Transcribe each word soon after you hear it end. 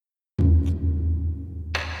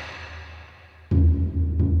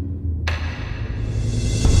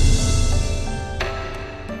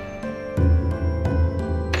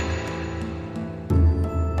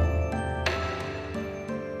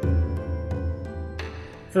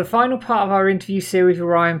For the final part of our interview series with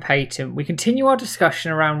Ryan Payton, we continue our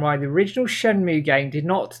discussion around why the original Shenmue game did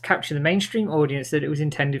not capture the mainstream audience that it was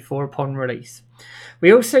intended for upon release.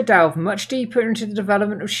 We also delve much deeper into the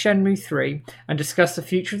development of Shenmue 3 and discuss the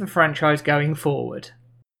future of the franchise going forward.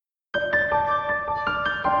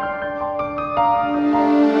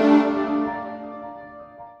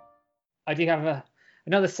 I do have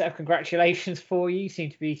another set of congratulations for you. You seem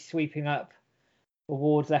to be sweeping up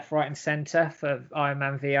awards left, right, and centre for Iron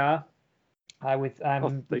Man VR. With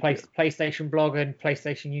the PlayStation blog and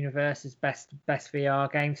PlayStation Universe's best VR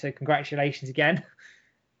game. So congratulations again.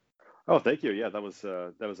 Oh, thank you. Yeah, that was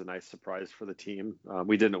a nice surprise for the team.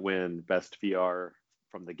 We didn't win best VR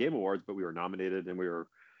from the Game Awards, but we were nominated and we were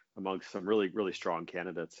amongst some really strong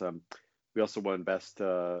candidates. We also won best.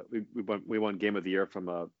 We won Game of the Year from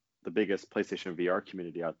the biggest PlayStation VR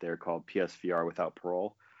community out there called PSVR Without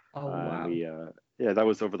Parole. Oh wow. Yeah, that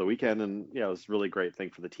was over the weekend, and yeah, it was a really great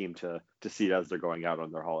thing for the team to see as they're going out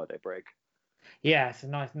on their holiday break. Yeah, it's a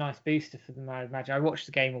nice booster for them, I imagine. I watched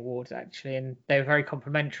the Game Awards actually, and they were very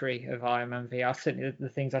complimentary of Iron Man VR. Certainly, the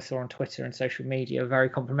things I saw on Twitter and social media are very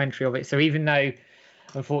complimentary of it. So even though,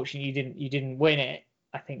 unfortunately, you didn't win it,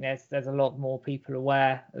 I think there's a lot more people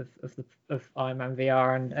aware of Iron Man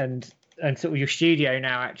VR and sort of your studio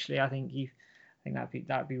now. Actually, I think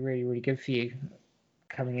that'd be really good for you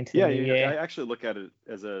coming into the new year. I actually look at it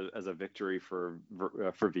as a victory for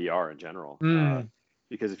VR in general.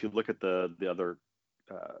 Because if you look at the other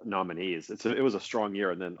nominees, it was a strong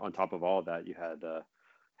year, and then on top of all of that, you had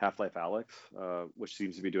Half-Life Alyx, which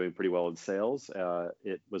seems to be doing pretty well in sales.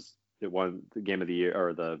 It won the Game of the Year,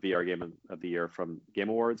 or the VR Game of the Year from Game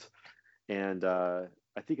Awards, and I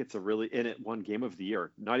think and it won Game of the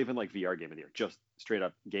Year, not even like VR Game of the Year, just straight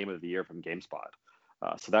up Game of the Year from GameSpot.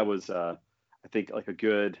 So that was I think I think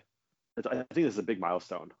this is a big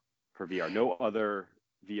milestone for VR. No other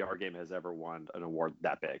VR game has ever won an award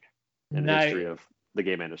that big in the history of the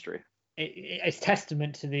game industry. It's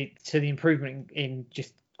testament to the improvement in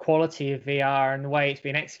just quality of VR and the way it's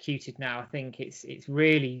been executed now. I think it's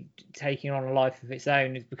really taking on a life of its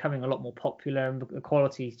own. It's becoming a lot more popular, and the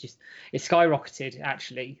quality it's skyrocketed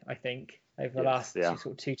actually, I think, over the last sort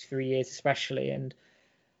of 2 to 3 years especially, and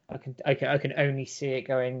I can only see it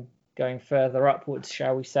going further upwards,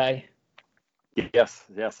 shall we say. Yes.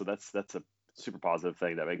 So that's a super positive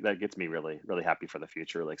thing that gets me really happy for the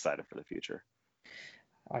future, really excited for the future.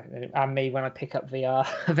 And me when I pick up VR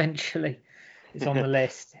eventually. It's on the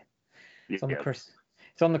list. It's on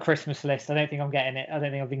the Christmas list. I don't think I'm getting it. I don't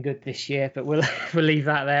think I've been good this year, but we'll leave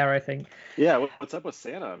that there, I think. Yeah, what's up with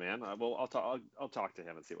Santa, man? I'll talk to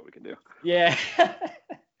him and see what we can do. Yeah.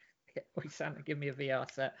 Santa, give me a VR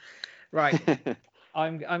set. Right.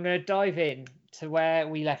 I'm going to dive in to where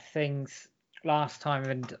we left things last time,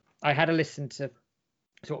 and I had a listen to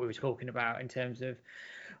what we were talking about in terms of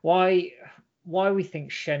why we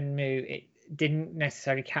think Shenmue it didn't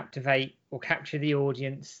necessarily captivate or capture the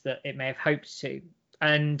audience that it may have hoped to,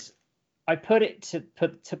 and I put it to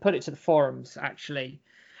the forums actually,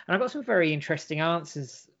 and I got some very interesting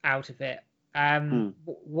answers out of it.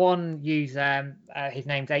 One user, his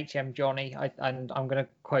name's HM Johnny, and I'm going to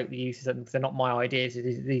quote the users because they're not my ideas.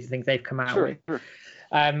 These are things they've come out with. Sure.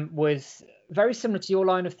 Was very similar to your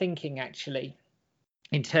line of thinking actually,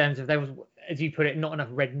 in terms of there was, as you put it, not enough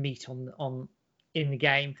red meat on in the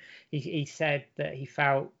game. He said that he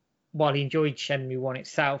felt, while he enjoyed Shenmue 1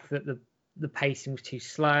 itself, that the pacing was too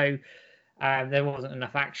slow, there wasn't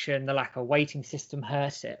enough action, the lack of waiting system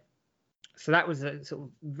hurt it. So that was sort of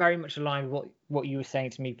very much aligned with what you were saying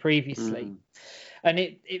to me previously. And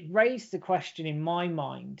it raised the question in my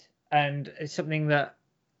mind, and it's something that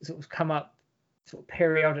sort of come up sort of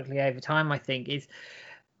periodically over time, I think, is,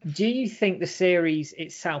 do you think the series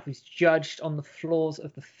itself is judged on the flaws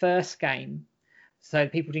of the first game, so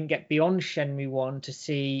people didn't get beyond Shenmue 1 to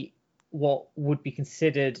see what would be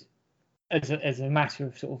considered as a matter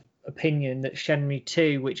of sort of opinion that Shenmue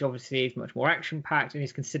 2, which obviously is much more action-packed and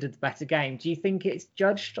is considered the better game, do you think it's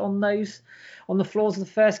judged on the flaws of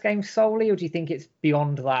the first game solely, or do you think it's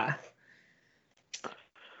beyond that?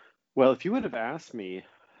 Well, if you would have asked me,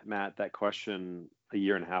 Matt, that question a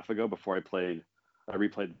year and a half ago before I replayed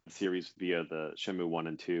the series via the Shenmue 1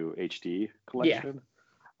 and 2 HD collection,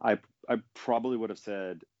 I probably would have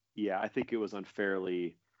said, yeah, I think it was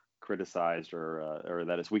unfairly criticized, or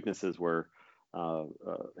that its weaknesses were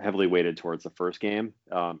heavily weighted towards the first game,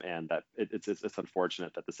 and that it's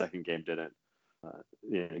unfortunate that the second game didn't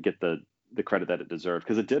get the credit that it deserved,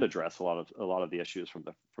 because it did address a lot of the issues from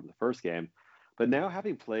the first game. But now,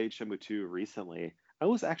 having played Shenmue 2 recently, I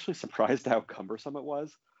was actually surprised how cumbersome it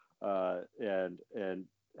was, and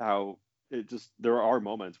how it there are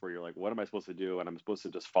moments where you're like, what am I supposed to do? And I'm supposed to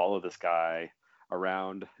just follow this guy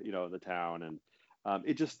around, the town. And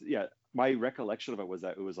my recollection of it was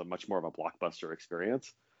that it was a much more of a blockbuster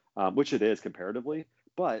experience, which it is comparatively.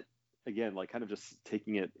 But again, like kind of just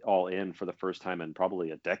taking it all in for the first time in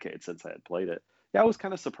probably a decade since I had played it. Yeah, I was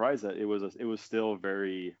kind of surprised that it was still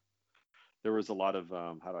very. There was a lot of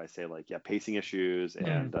how do I say, like, pacing issues,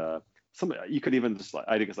 and some, you could even just,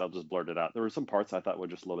 I guess I'll just blurt it out. There were some parts I thought were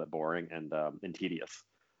just a little bit boring and tedious,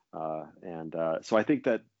 so I think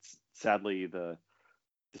that sadly,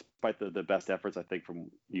 despite the best efforts I think from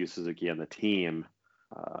Yu Suzuki and the team,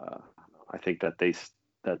 I think that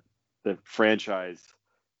that the franchise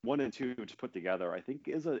 1 and 2 just put together, I think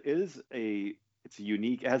it has a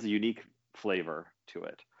unique flavor to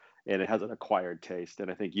it, and it has an acquired taste. And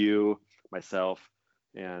I think you, myself,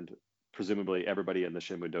 and presumably everybody in the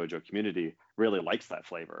Shenmue Dojo community really likes that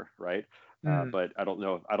flavor, right? But I don't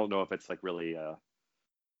know if it's like really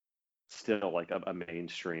still like a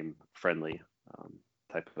mainstream friendly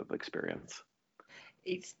type of experience.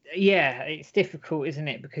 It's difficult, isn't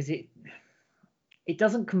it? Because it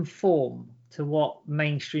doesn't conform to what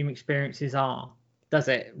mainstream experiences are, does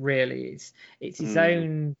it? Really, it's its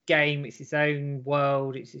own game, it's its own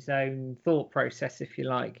world, it's its own thought process, if you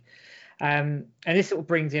like. And this sort of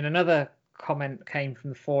brings in another comment that came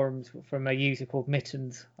from the forums from a user called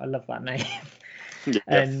Mittens. I love that name.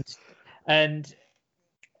 Yes. And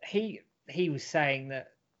he was saying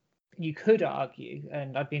that you could argue,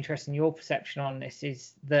 and I'd be interested in your perception on this,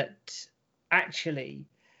 is that actually,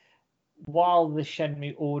 while the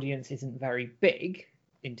Shenmue audience isn't very big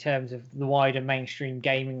in terms of the wider mainstream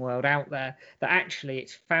gaming world out there, that actually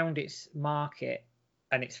it's found its market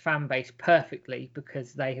and its fan base perfectly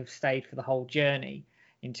because they have stayed for the whole journey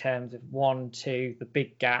in terms of 1, 2, the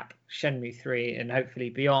big gap, Shenmue 3, and hopefully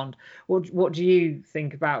beyond. What do you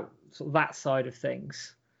think about sort of that side of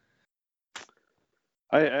things?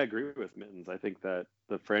 I agree with Mittens. I think that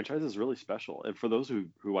the franchise is really special, and for those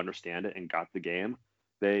who understand it and got the game,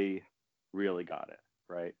 they really got it,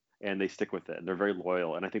 right? And they stick with it, and they're very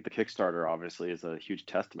loyal. And I think the Kickstarter obviously is a huge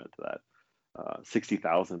testament to that.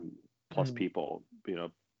 60,000 plus people,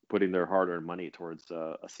 putting their hard-earned money towards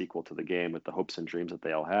a sequel to the game with the hopes and dreams that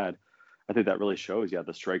they all had. I think that really shows,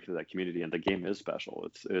 the strength of that community, and the game is special.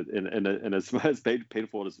 And as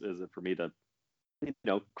painful as it for me to,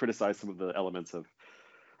 criticize some of the elements of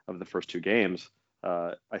the first 2 games,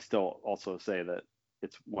 I still also say that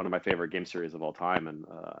it's one of my favorite game series of all time,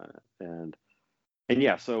 and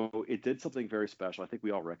yeah, so it did something very special. I think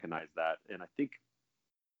we all recognize that, and I think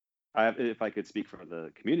if I could speak for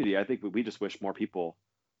the community, I think we just wish more people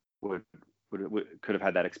could have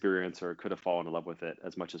had that experience, or could have fallen in love with it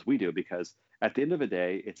as much as we do, because at the end of the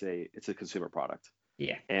day, it's a consumer product.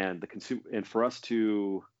 Yeah. And for us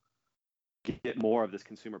to get more of this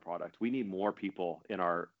consumer product, we need more people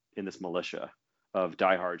in this militia of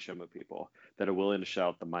diehard Shenmue people that are willing to shell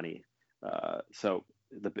out the money. So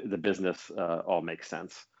the business all makes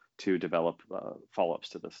sense to develop follow-ups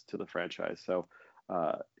to the franchise. So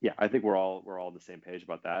I think we're all on the same page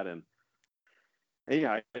about that, and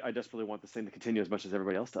I desperately want this thing to continue as much as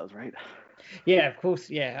everybody else does, right? Yeah, of course.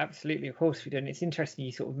 Yeah, absolutely. Of course we do. And it's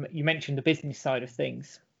interesting. You mentioned the business side of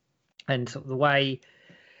things, and sort of the way.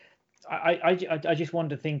 I just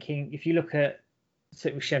wonder, thinking, if you look at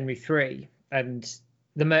sort of Shenmue 3 and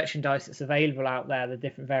the merchandise that's available out there, the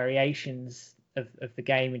different variations of the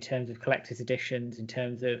game in terms of collector's editions, in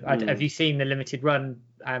terms of have you seen the limited run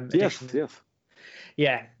edition? Yes.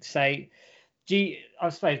 Yeah. So I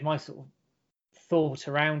suppose my sort of thought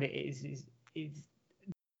around it is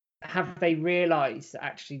have they realized that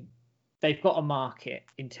actually they've got a market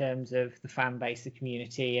in terms of the fan base, the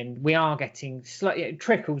community, and we are getting slightly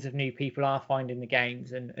trickles of new people are finding the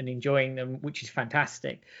games and enjoying them, which is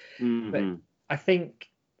fantastic. But I think,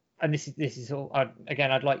 and this is all,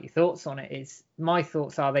 again, I'd like your thoughts on it, is my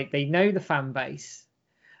thoughts are they know the fan base,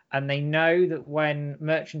 and they know that when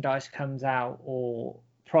merchandise comes out or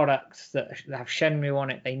products that have Shenmue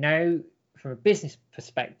on it, they know from a business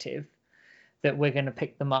perspective that we're going to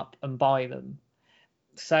pick them up and buy them.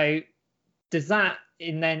 So does that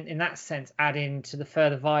in that sense add into the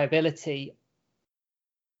further viability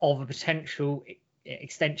of a potential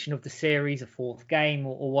extension of the series, a 4th game,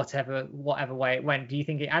 or whatever way it went? Do you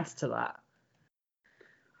think it adds to that?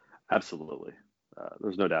 Absolutely.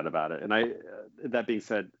 There's no doubt about it. And that being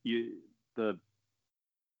said,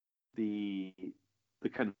 the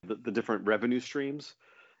kind of the different revenue streams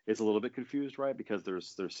is a little bit confused, right? Because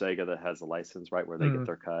there's Sega that has a license, right, where they get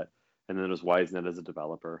their cut, and then there's WiseNet as a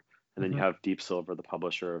developer, and then you have Deep Silver, the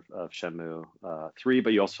publisher of Shenmue 3,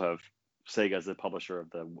 but you also have Sega is the publisher of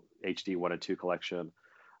the HD 1 and 2 collection,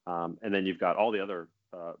 and then you've got all the other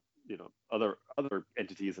other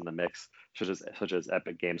entities in the mix, such as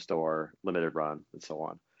Epic Game Store, Limited Run, and so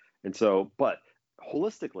on. And so, but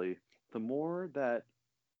holistically, the more that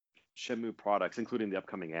Shenmue products, including the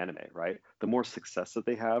upcoming anime, right, the more success that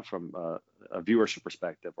they have from a viewership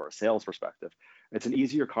perspective or a sales perspective, it's an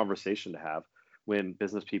easier conversation to have when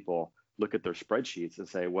business people look at their spreadsheets and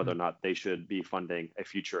say whether or not they should be funding a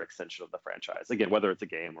future extension of the franchise. Again, whether it's a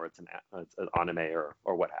game or it's an anime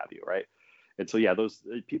or what have you, right? And so, yeah,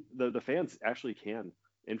 the fans actually can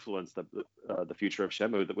influence the future of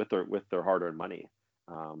Shenmue with their hard-earned money,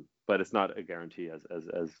 but it's not a guarantee,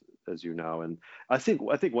 as you know. And I think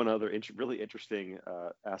one other really interesting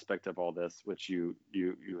aspect of all this, which you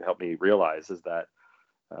helped me realize, is that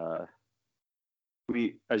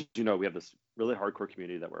we, as you know, we have this really hardcore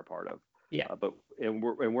community that we're a part of. Yeah. But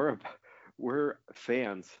we're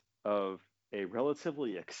fans of a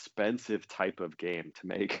relatively expensive type of game to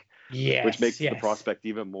make, which makes the prospect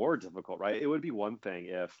even more difficult, right? It would be one thing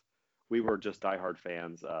if we were just diehard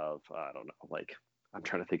fans of, I don't know, like, I'm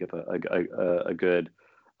trying to think of a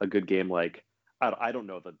good game, like, I don't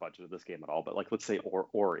know the budget of this game at all, but like, let's say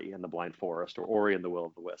Ori and the Blind Forest, or Ori and the Will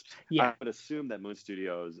of the Wisps. Yeah. I would assume that Moon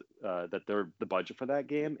Studios, that the budget for that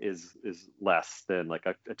game is less than like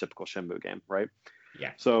a typical Shenmue game, right?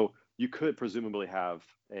 Yeah. So you could presumably have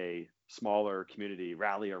a smaller community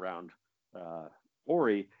rally around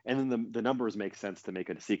Ori, and then the numbers make sense to make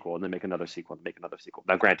a sequel, and then make another sequel, and make another sequel.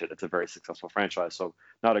 Now, granted, it's a very successful franchise, so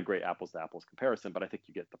not a great apples to apples comparison, but I think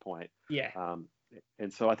you get the point. Yeah.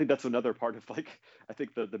 And so I think that's another part of, like, I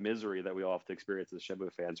think the misery that we all have to experience as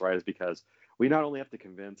Shenmue fans, right, is because we not only have to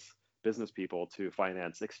convince business people to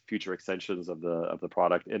finance future extensions of the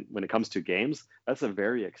product, and when it comes to games, that's a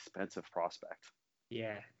very expensive prospect.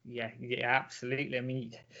 Yeah, absolutely. I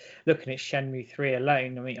mean, looking at Shenmue 3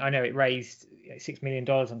 alone, I mean, I know it raised $6 million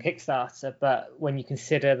on Kickstarter, but when you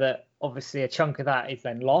consider that obviously a chunk of that is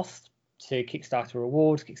then lost to Kickstarter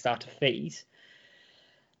rewards, Kickstarter fees,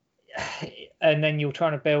 and then you're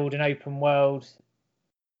trying to build an open world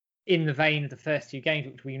in the vein of the first two games,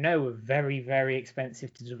 which we know are very, very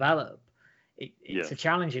expensive to develop, it's a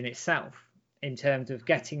challenge in itself in terms of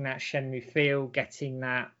getting that Shenmue feel, getting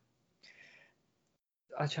that,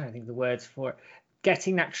 I'm trying to think of the words for it,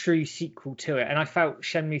 getting that true sequel to it. And I felt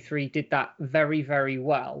Shenmue 3 did that very, very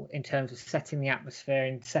well in terms of setting the atmosphere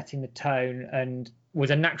and setting the tone, and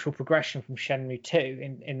was a natural progression from Shenmue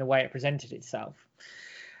 2 in the way it presented itself.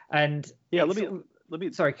 And yeah, let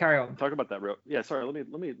me sorry, carry on. Talk about that let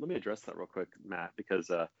me address that real quick, Matt,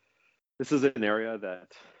 because this is an area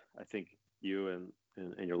that I think you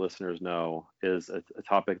and your listeners know is a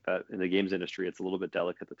topic that in the games industry, it's a little bit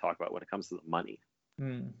delicate to talk about when it comes to the money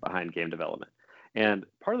behind game development. And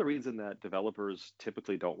part of the reason that developers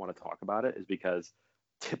typically don't want to talk about it is because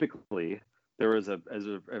typically there is a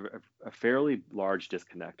fairly large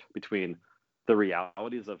disconnect between the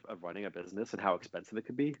realities of running a business and how expensive it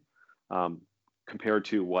could be, compared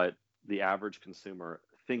to what the average consumer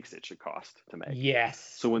thinks it should cost to make.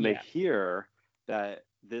 Yes. So when they hear that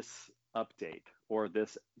this update or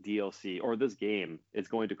this DLC or this game is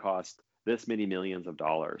going to cost this many millions of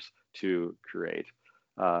dollars to create,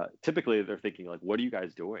 typically they're thinking, like, what are you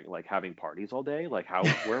guys doing? Like, having parties all day? Like,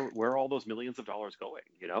 where are all those millions of dollars going?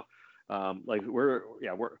 You know, like,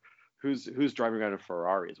 who's driving around in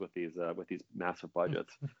Ferraris with these massive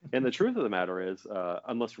budgets? And the truth of the matter is,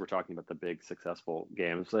 unless we're talking about the big successful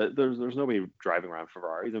games, there's nobody driving around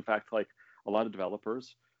Ferraris. In fact, like, a lot of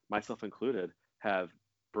developers, myself included, have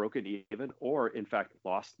broken even or in fact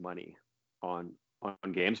lost money on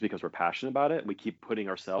games because we're passionate about it. We put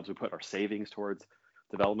our savings towards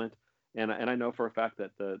development. And I know for a fact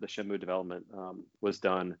that the Shenmue development was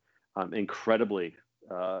done incredibly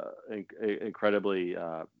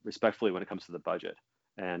respectfully when it comes to the budget,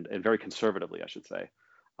 and very conservatively, I should say.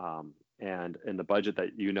 And in the budget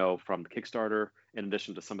that from Kickstarter, in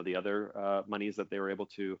addition to some of the other monies that they were able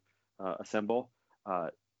to assemble,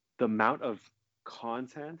 the amount of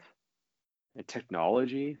content and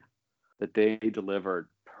technology that they delivered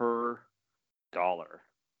per dollar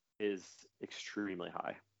is extremely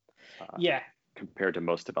high. Compared to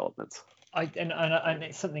most developments. And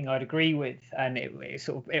it's something I'd agree with, and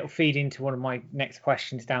it'll feed into one of my next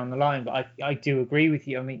questions down the line. But I do agree with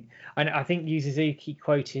you. I mean, I think Yu Suzuki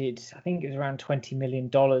quoted, I think it was around $20 million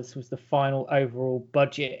was the final overall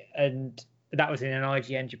budget, and that was in an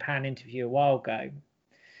IGN Japan interview a while ago.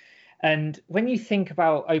 And when you think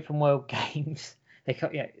about open world games,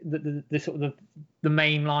 the sort of the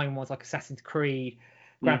main line was like Assassin's Creed,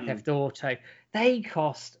 Grand Theft Auto. They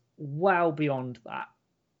cost well beyond that.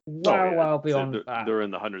 well beyond that. They're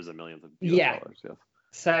in the hundreds of millions of US dollars. Yes.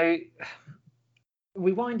 So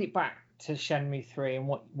we wind it back to Shenmue 3 and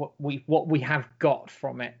what we have got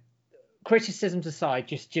from it. Criticisms aside,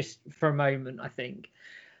 just for a moment, I think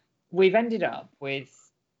we've ended up with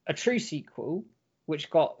a true sequel, which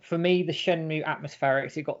got, for me, the Shenmue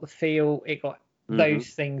atmospherics. It got the feel, it got those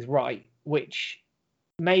things right, which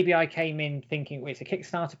maybe I came in thinking, well, it's a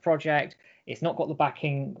Kickstarter project. It's not got the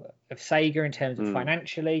backing of Sega in terms of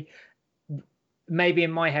financially. Maybe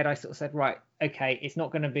in my head, I sort of said, right, okay, it's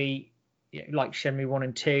not going to be like Shenmue 1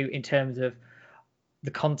 and 2 in terms of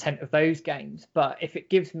the content of those games. But if it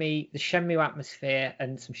gives me the Shenmue atmosphere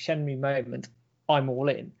and some Shenmue moments, I'm all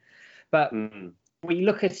in. But we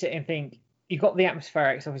look at it and think, you've got the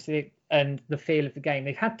atmospherics, obviously, and the feel of the game.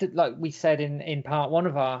 They've had to, like we said in part one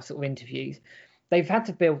of our sort of interviews, they've had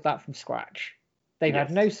to build that from scratch. They've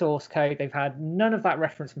had no source code. They've had none of that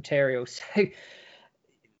reference material. So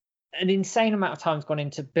an insane amount of time's gone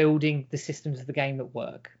into building the systems of the game that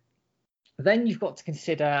work. Then you've got to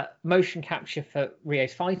consider motion capture for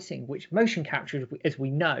Ryo's fighting, which motion capture, as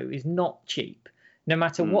we know, is not cheap. No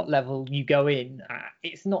matter what level you go in at,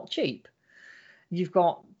 it's not cheap. You've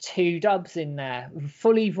got 2 dubs in there,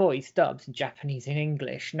 fully voiced dubs in Japanese and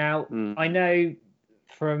English. Now, I know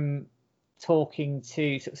from talking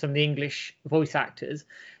to some of the English voice actors,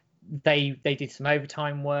 they did some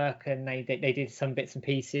overtime work and they did some bits and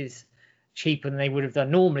pieces cheaper than they would have done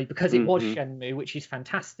normally because it was Shenmue, which is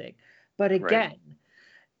fantastic. But again,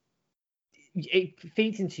 it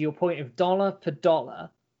feeds into your point of dollar per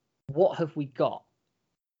dollar, what have we got?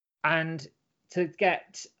 And to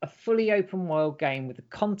get a fully open world game with the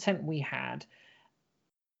content we had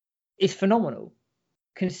is phenomenal,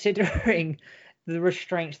 considering the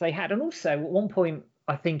restraints they had. And also, at one point,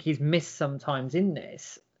 I think is missed sometimes in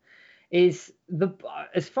this is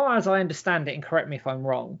as far as I understand it, and correct me if I'm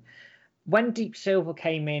wrong, when Deep Silver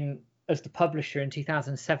came in as the publisher in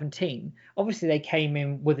 2017, obviously they came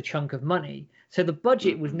in with a chunk of money, so the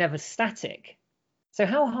budget was never static. So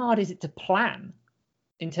how hard is it to plan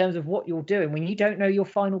in terms of what you're doing when you don't know your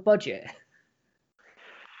final budget?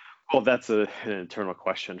 Well, that's an internal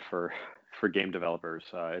question for game developers.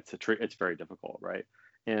 It's very difficult, right?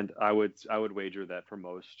 And I would wager that for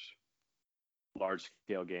most large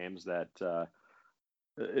scale games that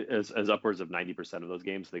as upwards of 90% of those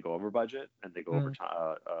games, they go over budget and they go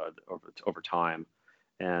over time.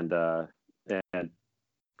 And I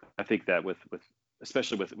think that with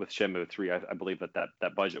especially with Shenmue 3, I believe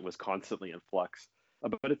that budget was constantly in flux.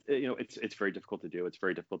 But it's very difficult to do. It's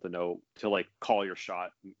very difficult to know, to like call your shot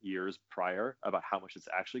years prior about how much it's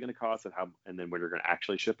actually going to cost and then when you're going to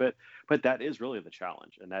actually ship it. But that is really the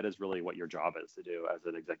challenge, and that is really what your job is to do as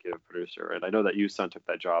an executive producer. And I know that Yu-san took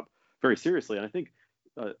that job very seriously, and I think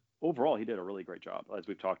overall he did a really great job. As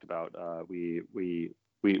we've talked about, we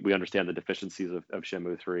understand the deficiencies of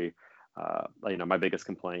Shenmue 3. My biggest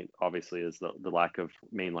complaint obviously is the lack of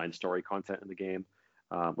mainline story content in the game.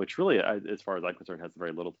 Which really, as far as I'm concerned, has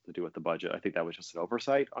very little to do with the budget. I think that was just an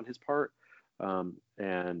oversight on his part.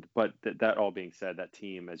 But that all being said, that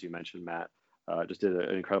team, as you mentioned, Matt, just did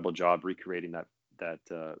an incredible job recreating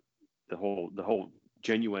the whole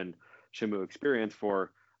genuine Shenmue experience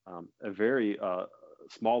for a very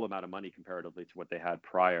small amount of money comparatively to what they had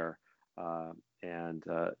prior. And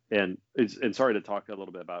sorry to talk a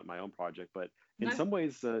little bit about my own project, but in some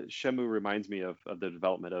ways, Shenmue reminds me of the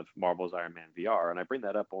development of Marvel's Iron Man VR. And I bring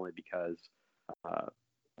that up only because,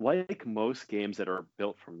 like most games that are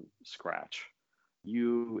built from scratch,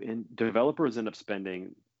 developers end up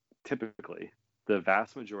spending typically the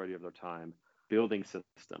vast majority of their time building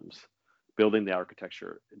systems, building the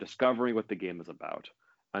architecture, discovering what the game is about.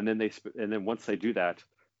 And then once they do that,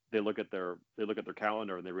 they look at their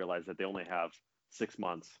calendar and they realize that they only have 6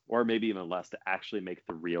 months or maybe even less to actually make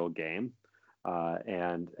the real game.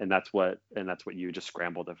 And that's what you just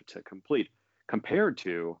scrambled to complete, compared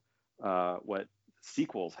to what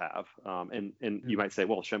sequels have. And you might say,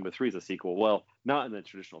 well, Shenmue 3 is a sequel. Well, not in the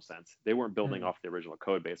traditional sense. They weren't building off the original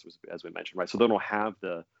code base, as we mentioned, right? So they don't have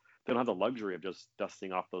the luxury of just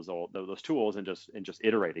dusting off those tools and just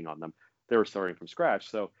iterating on them. They were starting from scratch.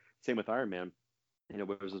 So same with Iron Man. It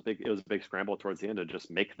was a big scramble towards the end to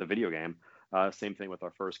just make the video game. Same thing with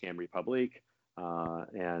our first game, Republic,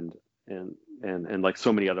 and like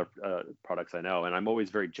so many other products I know. And I'm always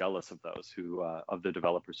very jealous of those of the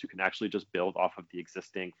developers who can actually just build off of the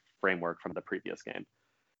existing framework from the previous game.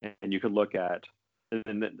 And you could look at,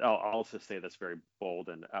 and then I'll also say this very bold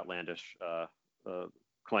and outlandish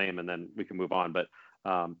claim, and then we can move on. But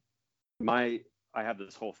I have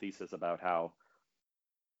this whole thesis about how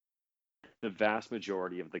the vast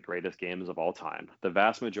majority of the greatest games of all time, the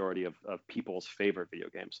vast majority of people's favorite video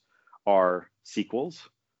games, are sequels,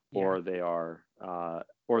 or they are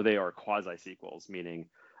quasi sequels, meaning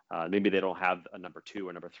maybe they don't have a number 2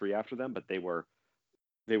 or number 3 after them, but they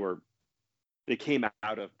came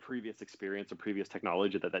out of previous experience or previous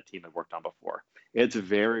technology that team had worked on before. It's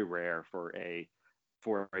very rare for a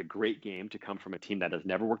great game to come from a team that has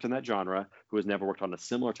never worked in that genre, who has never worked on a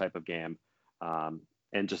similar type of game,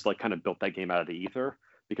 and just like kind of built that game out of the ether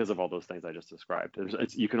because of all those things I just described.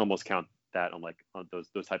 You can almost count that on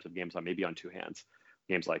those types of games on maybe on 2 hands.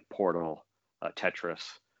 Games like Portal, Tetris,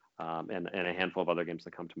 and a handful of other games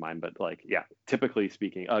that come to mind. But typically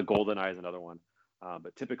speaking, GoldenEye is another one.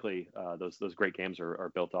 But typically, those great games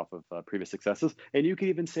are built off of previous successes. And you could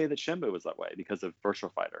even say that Shenmue was that way because of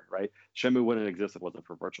Virtua Fighter, right? Shenmue wouldn't exist if it wasn't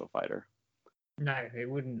for Virtua Fighter. No, it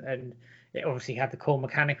wouldn't. And it obviously had the core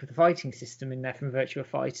mechanic of the fighting system in there from Virtua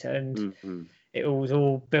Fighter. And it was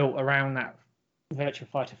all built around that Virtua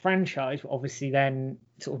Fighter franchise, obviously then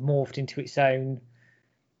sort of morphed into its own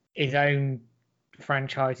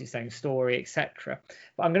franchise, its own story, etc.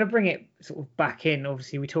 But I'm going to bring it sort of back in.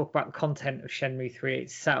 Obviously, we talk about the content of Shenmue 3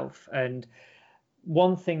 itself, and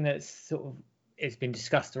one thing that's sort of has been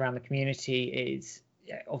discussed around the community is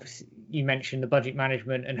obviously you mentioned the budget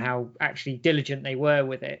management and how actually diligent they were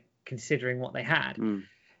with it, considering what they had.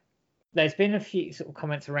 There's been a few sort of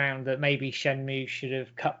comments around that maybe Shenmue should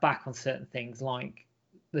have cut back on certain things, like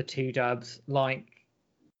the 2 dubs, like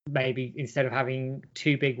maybe instead of having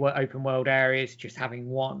 2 big open world areas, just having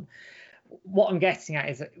 1. What I'm getting at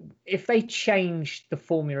is that if they changed the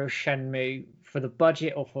formula of Shenmue for the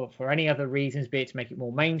budget or for any other reasons, be it to make it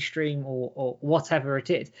more mainstream or whatever it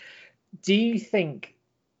is, do you think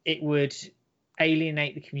it would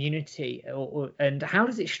alienate the community, and how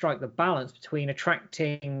does it strike the balance between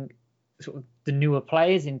attracting sort of the newer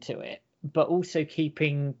players into it, but also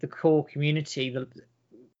keeping the core community, the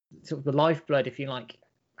sort of the lifeblood, if you like,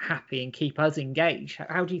 happy and keep us engaged?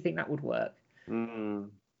 How do you think that would work? Very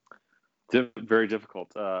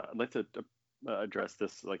difficult. I'd like to address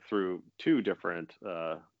this like through two different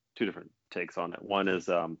takes on it. One is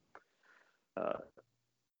to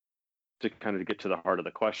kind of get to the heart of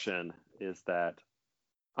the question, is that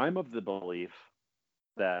I'm of the belief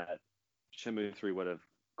that Shenmue 3 would have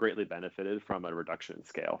greatly benefited from a reduction in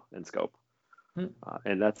scale and scope.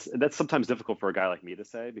 And that's sometimes difficult for a guy like me to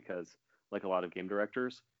say, because like a lot of game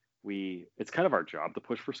directors, it's kind of our job to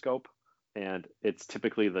push for scope, and it's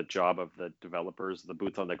typically the job of the developers, the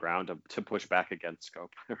boots on the ground, to push back against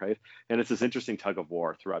scope, right? And it's this interesting tug of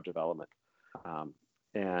war throughout development.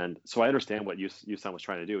 And so I understand what Yu-san was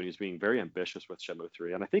trying to do, and he's being very ambitious with Shenmue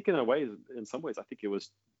 3. And I think in some ways, I think it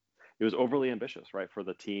was overly ambitious, right, for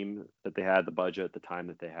the team that they had, the budget, the time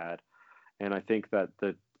that they had. And I think that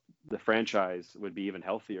the franchise would be even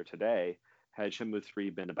healthier today had Shenmue 3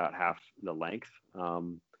 been about half the length.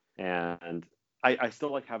 And I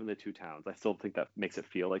still like having the 2 towns. I still think that makes it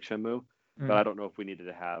feel like Shenmue, but I don't know if we needed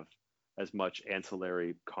to have as much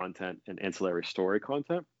ancillary content and ancillary story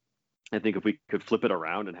content. I think if we could flip it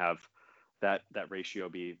around and have that ratio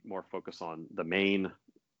be more focused on the main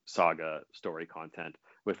saga story content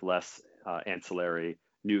with less ancillary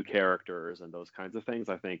new characters and those kinds of things,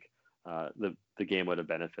 I think the game would have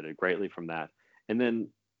benefited greatly from that. And then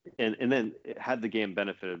had the game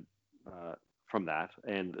benefited from that,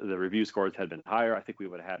 and the review scores had been higher, I think we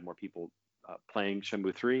would have had more people playing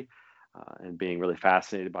Shenmue 3 and being really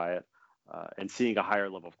fascinated by it, and seeing a higher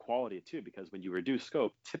level of quality too, because when you reduce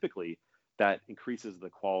scope, typically that increases the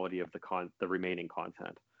quality of the remaining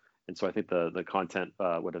content. And so I think the content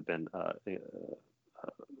would have been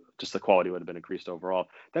just the quality would have been increased overall.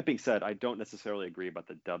 That being said, I don't necessarily agree about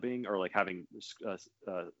the dubbing or like having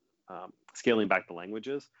scaling back the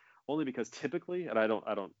languages, only because typically, and I don't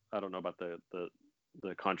know about the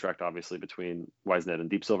contract obviously between WiseNet and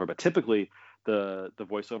Deep Silver, but typically the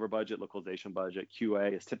voiceover budget, localization budget,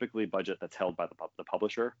 QA is typically budget that's held by the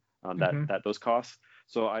publisher, that those costs.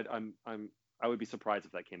 So I would be surprised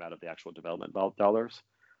if that came out of the actual development dollars.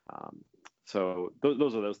 So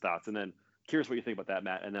those are those thoughts, and then curious what you think about that,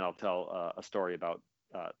 Matt, and then I'll tell a story about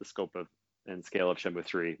the scope of and scale of Shenmue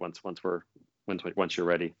 3 once you're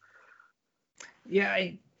ready.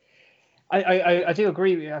 Yeah, I do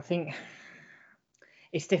agree with you. I think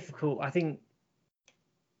it's difficult. I think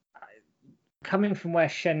coming from where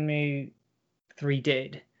Shenmue 3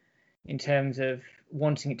 did in terms of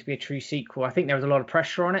wanting it to be a true sequel, I think there was a lot of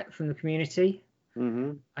pressure on it from the community.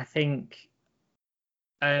 I think,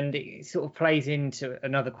 and it sort of plays into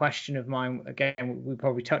another question of mine, again, we'll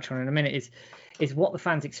probably touch on in a minute, is what the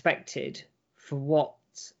fans expected for what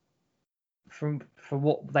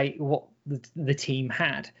the team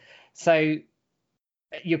had. So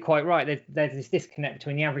you're quite right. There's this disconnect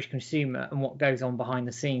between the average consumer and what goes on behind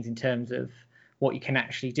the scenes in terms of what you can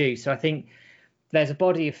actually do. So I think there's a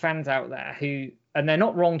body of fans out there who, and they're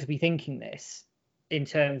not wrong to be thinking this, in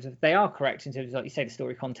terms of, they are correct in terms of, like you say, the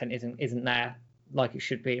story content isn't there like it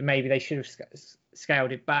should be. Maybe they should have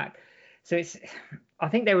scaled it back. So I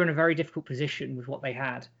think they were in a very difficult position with what they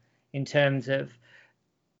had, in terms of,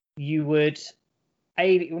 you would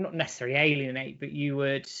not necessarily alienate, but you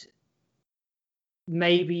would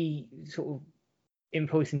maybe sort of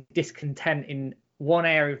impose some discontent in one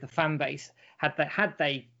area of the fan base had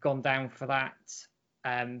they gone down for that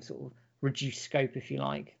sort of reduced scope, if you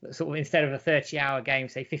like, sort of instead of a 30-hour game,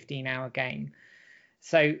 say 15-hour game.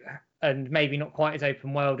 So, and maybe not quite as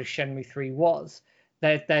open world as Shenmue 3 was.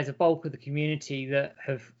 There's a bulk of the community that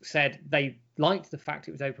have said they liked the fact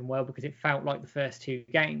it was open world because it felt like the first two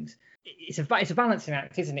games. It's a balancing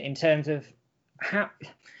act, isn't it, in terms of how,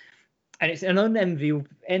 and it's an unenviable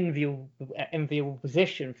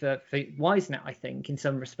position for Wisenet, I think, in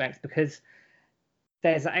some respects, because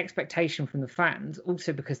there's that expectation from the fans,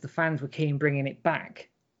 also because the fans were keen bringing it back,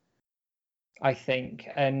 I think.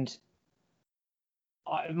 And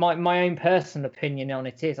my own personal opinion on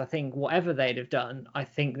it is, I think whatever they'd have done, I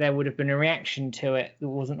think there would have been a reaction to it that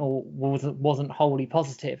wasn't wholly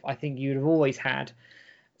positive. I think you'd have always had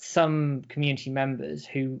some community members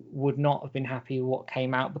who would not have been happy with what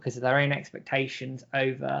came out because of their own expectations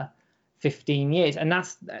over 15 years, and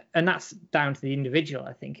that's down to the individual,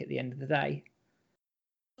 I think, at the end of the day.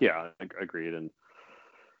 Yeah, agreed. And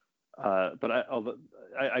but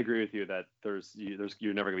I agree with you that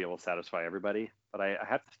you're never gonna be able to satisfy everybody. But I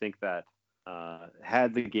have to think that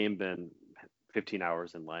had the game been 15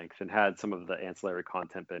 hours in length and had some of the ancillary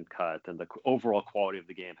content been cut and the overall quality of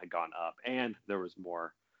the game had gone up and there was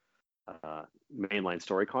more mainline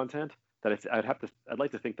story content, that I'd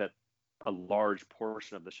like to think that a large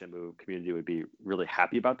portion of the Shenmue community would be really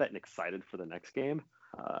happy about that and excited for the next game.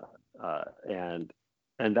 And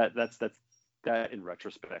that in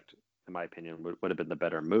retrospect, in my opinion, would have been the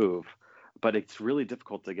better move. But it's really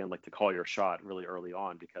difficult to, again, like, to call your shot really early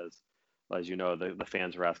on, because, as you know, the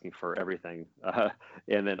fans are asking for everything.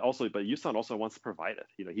 And then also, but Yusan also wants to provide it.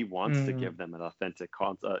 You know, he wants to give them an authentic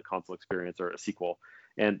console experience or a sequel.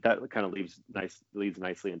 And that kind of leads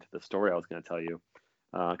nicely into the story I was going to tell you.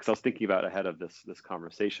 Because I was thinking about, ahead of this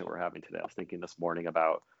conversation we're having today, I was thinking this morning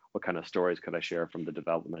about what kind of stories could I share from the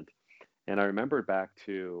development. And I remembered back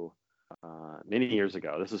to many years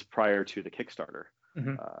ago. This is prior to the Kickstarter,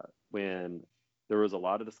 when there was a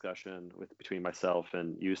lot of discussion between myself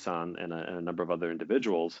and Yusan and a number of other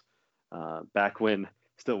individuals, back when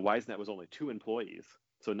still Wisenet was only 2 employees.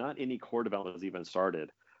 So not any core development was even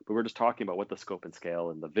started, but we're just talking about what the scope and scale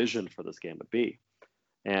and the vision for this game would be.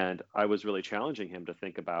 And I was really challenging him to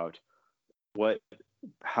think about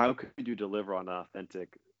how could you deliver on an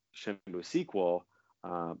authentic Shenmue sequel,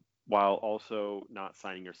 while also not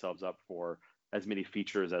signing yourselves up for as many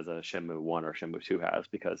features as a Shenmue 1 or Shenmue 2 has,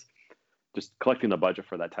 because just collecting the budget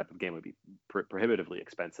for that type of game would be prohibitively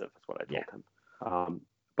expensive. That's what I told him.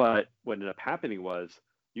 But what ended up happening was,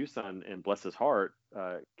 Yusan, and bless his heart,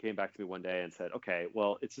 came back to me one day and said, okay,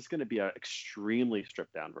 well, it's just going to be an extremely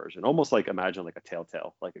stripped down version, almost like, imagine like a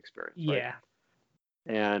Telltale like experience. Yeah.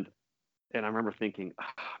 Right? And I remember thinking, oh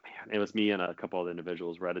man, it was me and a couple of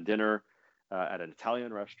individuals were at a dinner at an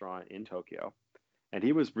Italian restaurant in Tokyo, and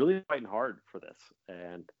he was really fighting hard for this.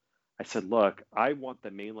 And I said, look, I want the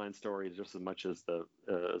mainline stories just as much as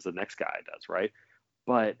the next guy does, right?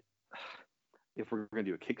 But if we're going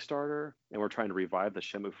to do a Kickstarter and we're trying to revive the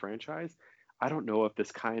Shenmue franchise, I don't know if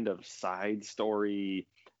this kind of side story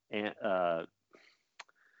and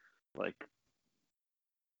like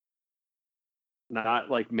not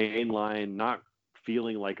like mainline, not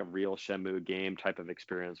feeling like a real Shenmue game type of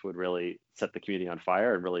experience would really set the community on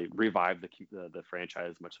fire and really revive the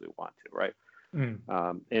franchise as much as we want to, right?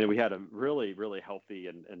 And we had a really, really healthy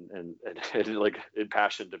and like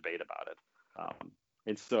impassioned debate about it.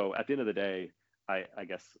 And so at the end of the day, I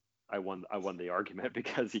guess I won the argument,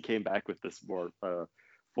 because he came back with this more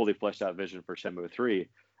fully fleshed out vision for Shenmue 3.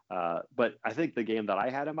 But I think the game that I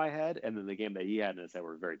had in my head and then the game that he had in his head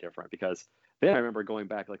were very different, because then I remember going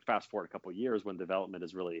back, like fast forward a couple of years when development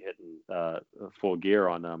is really hitting full gear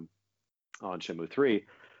on Shenmue 3.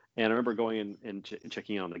 And I remember going in and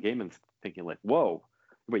checking in on the game and thinking like, whoa,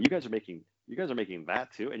 wait, you guys are making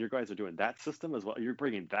that too, and you guys are doing that system as well. You're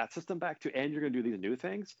bringing that system back too, and you're going to do these new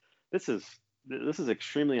things. This is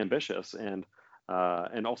extremely ambitious and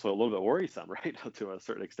also a little bit worrisome, right, to a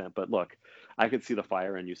certain extent. But look, I could see the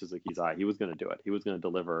fire in Yu Suzuki's eye. He was going to do it. He was going to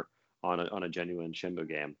deliver on a genuine Shenmue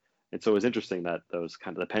game. And so it was interesting that those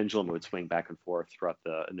kind of the pendulum would swing back and forth throughout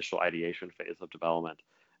the initial ideation phase of development.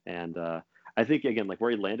 And I think again, like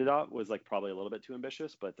where he landed out was like probably a little bit too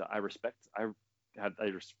ambitious, but I respect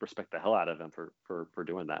the hell out of him for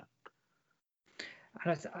doing that.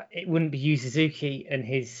 It wouldn't be Yu Suzuki and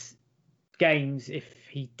his games if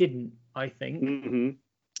he didn't. I think. Mm-hmm.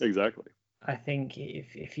 Exactly. I think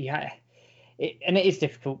if he had it, and it is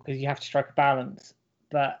difficult because you have to strike a balance.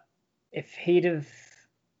 But if he'd have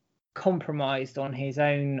compromised on his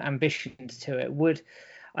own ambitions to it, would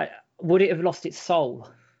it have lost its soul?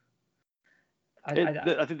 I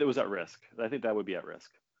think that was at risk. I think that would be at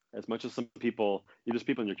risk. As much as some people, there's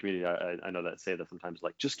people in your community, I know that say that sometimes,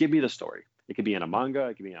 like, just give me the story. It could be in a manga,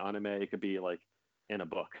 it could be an anime, it could be like in a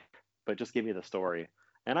book, but just give me the story.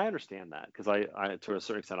 And I understand that because I to a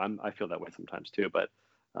certain extent, I feel that way sometimes too. But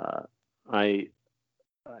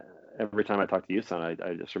every time I talk to Yusan,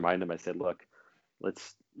 I just remind him. I said, look,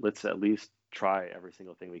 let's at least try every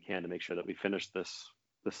single thing we can to make sure that we finish this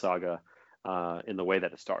saga in the way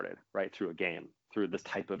that it started, right, through a game, through this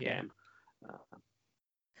type of game.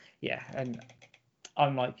 Yeah, and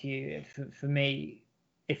I'm like you. For me,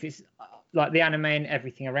 if it's like the anime and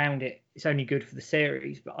everything around it, it's only good for the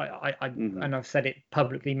series. But I and I've said it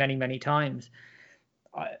publicly many times.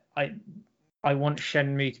 I want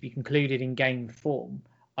Shenmue to be concluded in game form.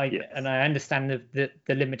 And I understand the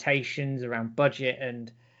limitations around budget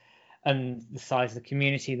and the size of the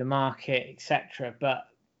community, the market, etc. But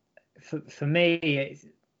for me,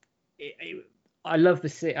 I love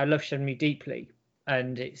Shenmue deeply,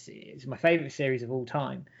 and it's my favorite series of all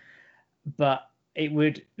time. But it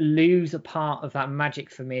would lose a part of that magic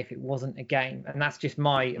for me if it wasn't a game, and that's just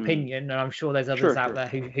my opinion. And I'm sure there's others out there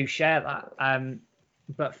who share that.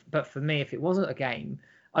 But for me, if it wasn't a game,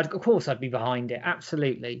 of course I'd be behind it.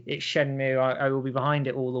 Absolutely, it's Shenmue. I will be behind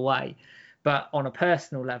it all the way. But on a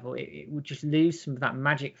personal level, it would just lose some of that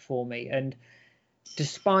magic for me. And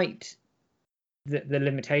despite the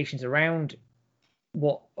limitations around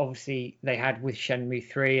what obviously they had with Shenmue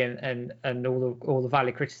 3 and all the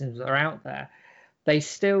valid criticisms that are out there, they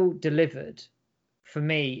still delivered for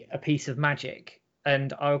me a piece of magic.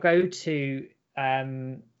 And I'll go to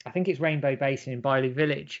I think it's Rainbow Basin in Bailu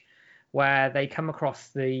Village, where they come across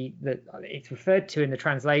it's referred to in the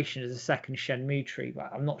translation as a second Shenmue tree,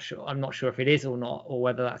 but I'm not sure if it is or not, or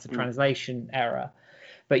whether that's a translation error.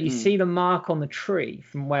 But you see the mark on the tree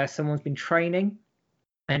from where someone's been training.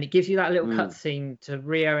 And it gives you that little cutscene to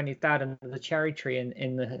Ryo and his dad under the cherry tree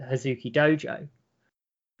in the Hazuki Dojo.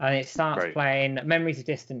 And it starts playing Memories of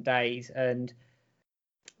Distant Days. And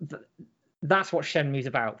that's what Shenmue's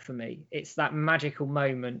about for me. It's that magical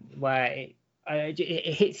moment where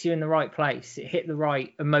it hits you in the right place. It hit the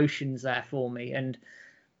right emotions there for me. And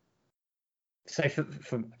so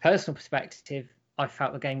from a personal perspective, I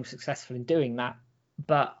felt the game was successful in doing that.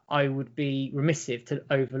 But I would be remissive to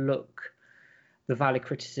overlook the valid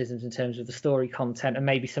criticisms in terms of the story content and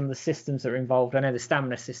maybe some of the systems that are involved. I know the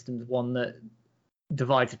stamina system is one that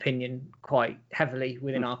divides opinion quite heavily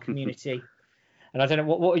within our community. And I don't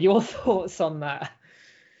know, what are your thoughts on that?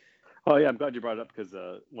 Oh yeah, I'm glad you brought it up because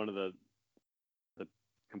one of the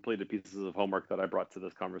completed pieces of homework that I brought to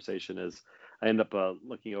this conversation is I end up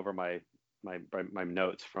looking over my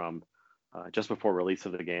notes from just before release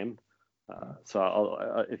of the game. So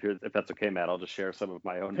I'll, if that's okay, Matt, I'll just share some of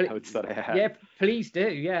my own notes that I had. Yeah, please do.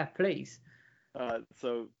 Yeah, please.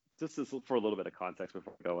 So just for a little bit of context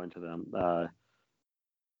before I go into them, I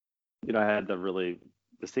had the really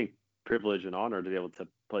distinct privilege and honor to be able to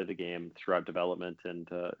play the game throughout development and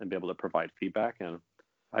be able to provide feedback. And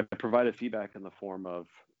I provided feedback in the form of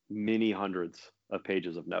many hundreds of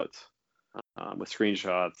pages of notes with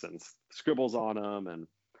screenshots and scribbles on them, and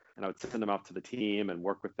I would send them off to the team and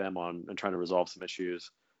work with them on and trying to resolve some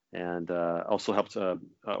issues, and also helped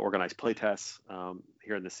organize playtests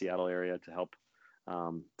here in the Seattle area to help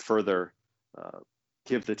further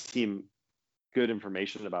give the team good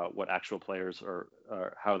information about what actual players are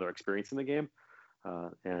how they're experiencing the game,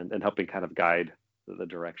 and helping kind of guide the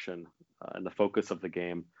direction and the focus of the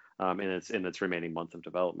game in its remaining months of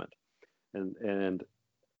development. And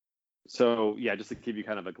so yeah, just to give you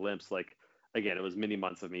kind of a glimpse, like, again, it was many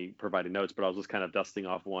months of me providing notes, but I was just kind of dusting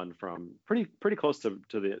off one from pretty close to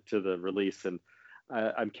the release. And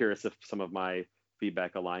I'm curious if some of my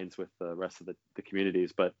feedback aligns with the rest of the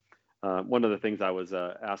communities. But one of the things I was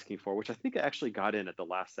asking for, which I think I actually got in at the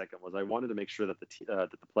last second, was I wanted to make sure that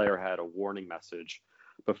the player had a warning message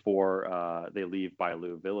before they leave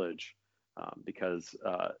Bailu Village, because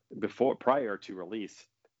prior to release,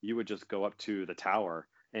 you would just go up to the tower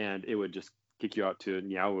and it would just kick you out to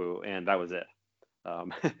Niaowu, and that was it.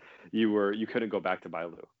 um, you couldn't go back to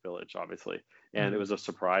Bailu Village, obviously, and it was a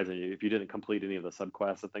surprise. And if you didn't complete any of the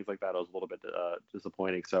subquests and things like that, it was a little bit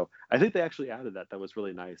disappointing. So I think they actually added that. That was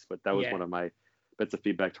really nice. But that was one of my bits of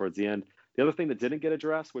feedback towards the end. The other thing that didn't get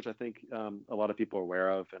addressed, which I think a lot of people are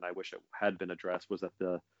aware of, and I wish it had been addressed, was that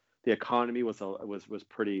the economy was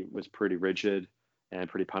pretty rigid and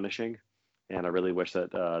pretty punishing. And I really wish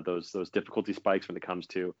that those difficulty spikes when it comes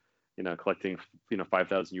to collecting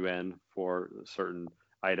 5,000 yuan for certain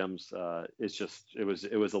items it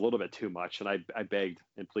was a little bit too much. And I begged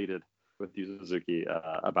and pleaded with Yu Suzuki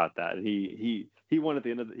about that, and he won at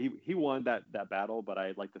the end of he won that battle. But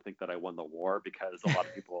I'd like to think that I won the war, because a lot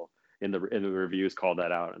of people in the reviews called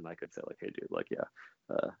that out, and I could say like, hey dude, like yeah,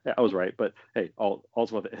 I was right. But hey,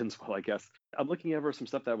 all's well that ends well, I guess. I'm looking over some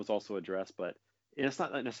stuff that was also addressed, but it's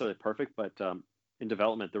not necessarily perfect. But in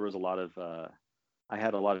development, there was a lot of I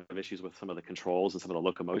had a lot of issues with some of the controls and some of the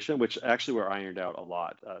locomotion, which actually were ironed out a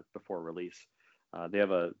lot before release. They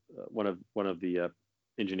have one of the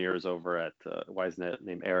engineers over at WiseNet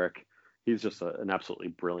named Eric. He's just an absolutely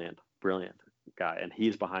brilliant guy, and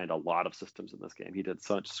he's behind a lot of systems in this game. He did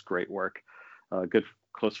such great work. Good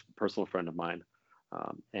close personal friend of mine,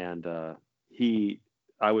 and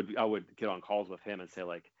I would get on calls with him and say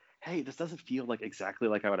like, hey, this doesn't feel like exactly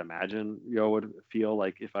like I would imagine would feel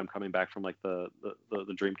like if I'm coming back from like the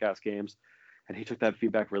Dreamcast games. And he took that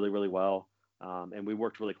feedback really, really well. And we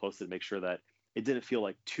worked really closely to make sure that it didn't feel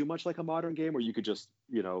like too much like a modern game where you could just,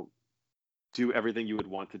 do everything you would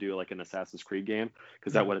want to do like an Assassin's Creed game,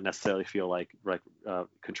 because that wouldn't necessarily feel like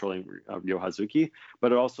controlling Ryo Hazuki.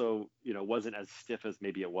 But it also, wasn't as stiff as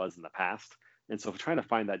maybe it was in the past. And so trying to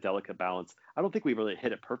find that delicate balance, I don't think we really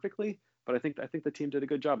hit it perfectly, but I think the team did a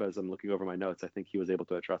good job. As I'm looking over my notes, I think he was able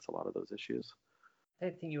to address a lot of those issues. I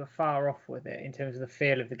don't think you were far off with it in terms of the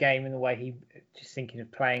feel of the game and the way he, just thinking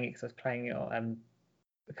of playing it, because I was playing it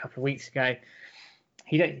a couple of weeks ago.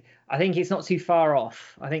 I think it's not too far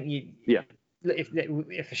off. I think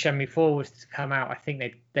if a Shenmue 4 was to come out, I think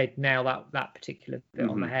they'd nail that particular bit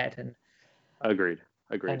on the head. And agreed.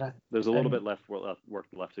 There's a little bit work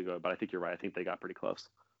left to go, but I think you're right. I think they got pretty close.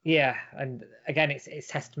 Yeah, and again, it's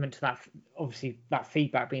testament to that, obviously, that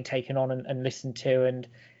feedback being taken on and listened to.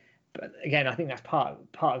 But again, I think that's part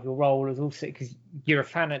of your role as also, because you're a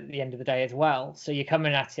fan at the end of the day as well. So you're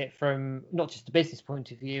coming at it from not just a business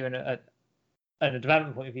point of view and a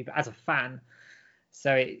development point of view, but as a fan.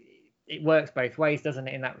 So it works both ways, doesn't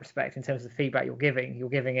it, in that respect, in terms of the feedback you're giving. You're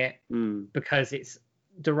giving it because it's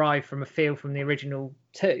derived from a feel from the original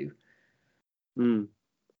too.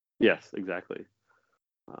 Yes, exactly.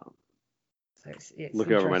 So it's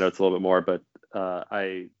looking over my notes a little bit more, but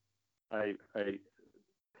I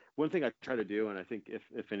one thing I try to do, and I think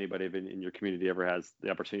if anybody in your community ever has the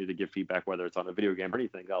opportunity to give feedback, whether it's on a video game or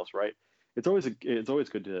anything else, right? It's always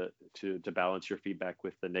good to balance your feedback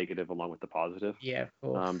with the negative along with the positive. Yeah, of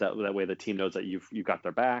course. That way the team knows that you've got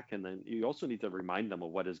their back, and then you also need to remind them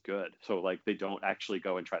of what is good, so like they don't actually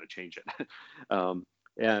go and try to change it.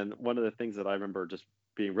 And one of the things that I remember just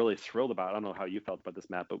being really thrilled about, I don't know how you felt about this,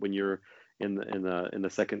 Matt, but when you're in the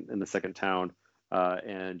second town,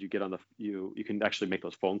 and you get on you can actually make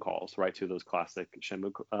those phone calls right to those classic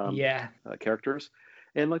Shenmue characters,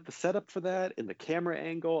 and like the setup for that, and the camera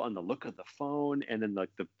angle, and the look of the phone, and then like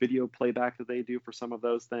the video playback that they do for some of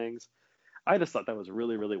those things, I just thought that was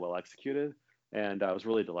really, really well executed, and I was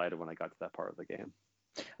really delighted when I got to that part of the game.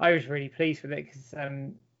 I was really pleased with it because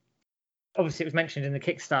obviously it was mentioned in the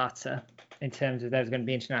Kickstarter in terms of there was going to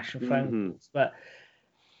be international phone calls, but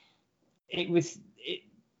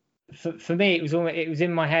for me, it was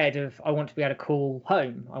in my head of I want to be able to call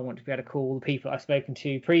home. I want to be able to call the people I've spoken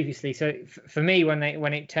to previously. So for me, when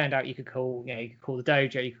it turned out you could call the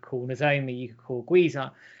dojo, you could call Nozomi, you could call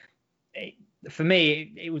Guiza. For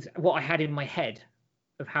me, it was what I had in my head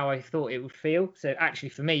of how I thought it would feel. So actually,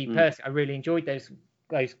 for me personally, I really enjoyed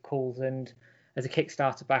those calls. And as a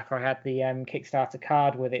Kickstarter backer, I had the Kickstarter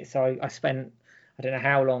card with it. So I spent I don't know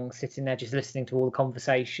how long sitting there just listening to all the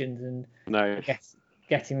conversations and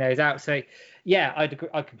getting those out. So yeah, I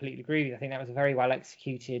completely agree with you. I think that was a very well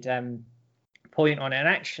executed point on it. And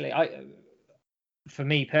actually, for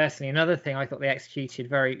me personally, another thing I thought they executed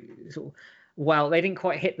very sort of well. They didn't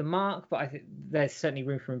quite hit the mark, but I think there's certainly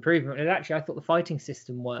room for improvement. And actually, I thought the fighting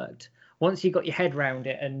system worked once you got your head around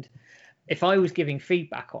it. And if I was giving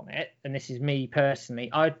feedback on it, and this is me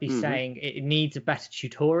personally, I'd be saying it needs a better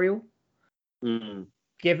tutorial.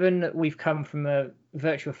 Given that we've come from a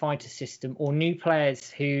Virtua Fighter system, or new players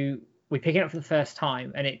who we pick it up for the first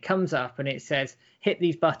time and it comes up and it says hit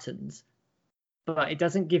these buttons, but it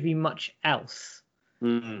doesn't give you much else.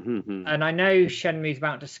 Mm-hmm. And I know Shenmue's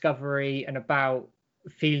about discovery and about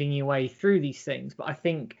feeling your way through these things, but I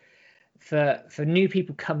think for new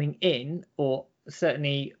people coming in, or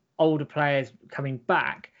certainly older players coming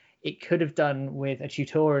back, it could have done with a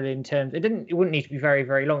tutorial in terms. It wouldn't need to be very,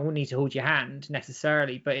 very long. It wouldn't need to hold your hand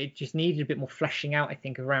necessarily, but it just needed a bit more fleshing out, I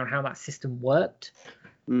think, around how that system worked.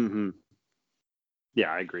 Mm-hmm.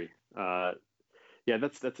 Yeah, I agree. Yeah,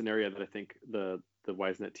 that's an area that I think the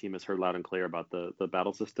WiseNet team has heard loud and clear about the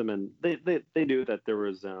battle system, and they knew that there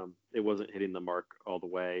was it wasn't hitting the mark all the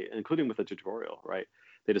way, including with the tutorial, right?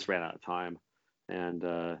 They just ran out of time,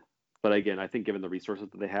 and but again, I think given the resources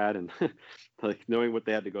that they had and like knowing what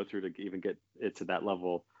they had to go through to even get it to that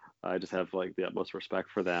level, I just have like the utmost respect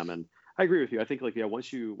for them. And I agree with you. I think like, yeah,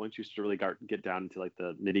 once you really get down into like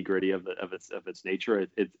the nitty gritty of its nature,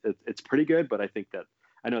 it's pretty good. But I think that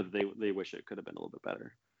I know that they wish it could have been a little bit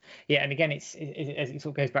better. Yeah, and again, it sort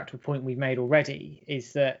of goes back to a point we've made already,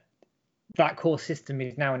 is that core system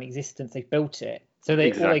is now in existence. They've built it, so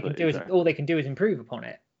all they can do is improve upon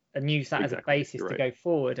it and use that as a basis to go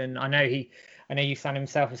forward. And I know Yusan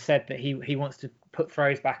himself has said that he wants to put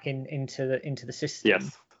throws back into the system.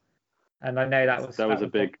 Yes. And I know that was a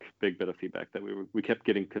big bit of feedback that we kept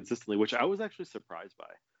getting consistently, which I was actually surprised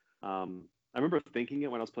by. I remember thinking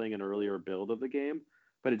it when I was playing an earlier build of the game,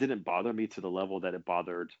 but it didn't bother me to the level that it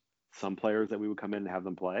bothered some players that we would come in and have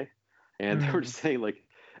them play. And they were just saying, like,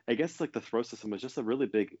 I guess like the throw system was just a really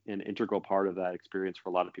big and integral part of that experience for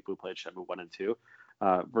a lot of people who played Shenmue 1 and 2,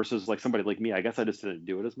 versus like somebody like me. I guess I just didn't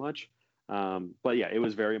do it as much. But yeah, it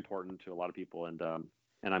was very important to a lot of people, and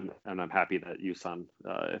I'm happy that Yusan,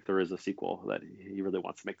 if there is a sequel, that he really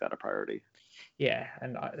wants to make that a priority. Yeah,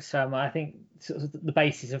 and so I think sort of the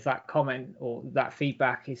basis of that comment or that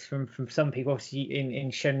feedback is from some people. Obviously,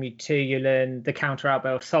 in Shenmue 2, you learn the counter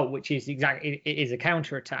elbow assault, which is it is a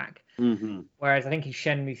counter attack. Mm-hmm. Whereas I think in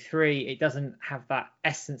Shenmue 3, it doesn't have that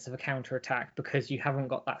essence of a counter attack because you haven't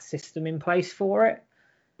got that system in place for it.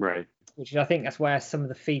 Right. Which I think that's where some of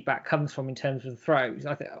the feedback comes from in terms of the throws.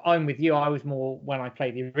 I'm with you. I was more, when I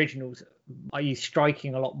played the originals, I used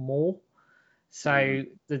striking a lot more. So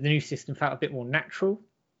the new system felt a bit more natural,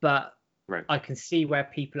 but I can see where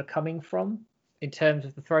people are coming from in terms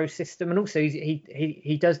of the throw system. And also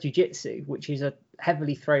he does jiu-jitsu, which is a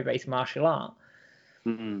heavily throw-based martial art,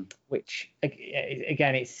 which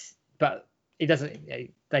again, but it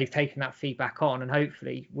doesn't, they've taken that feedback on, and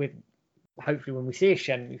hopefully when we see a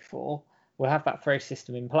Shenmue 4, we'll have that throw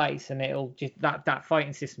system in place, and it'll just that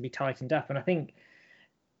fighting system be tightened up. And I think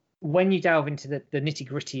when you delve into the nitty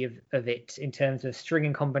gritty of it in terms of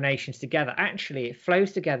stringing combinations together, actually it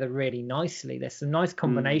flows together really nicely. There's some nice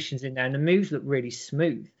combinations in there, and the moves look really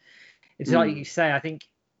smooth. It's like you say, I think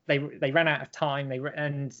they ran out of time,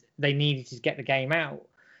 and they needed to get the game out.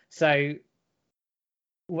 So,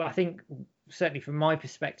 well, I think certainly from my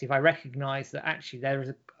perspective, I recognise that actually there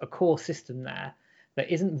is a core system there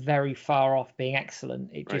that isn't very far off being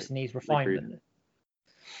excellent. It just needs refinement.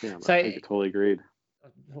 Yeah, so I totally agreed.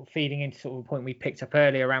 Feeding into sort of a point we picked up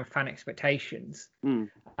earlier around fan expectations. Do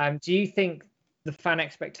you think the fan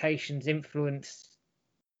expectations influenced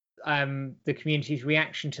the community's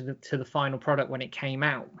reaction to the final product when it came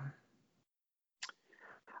out?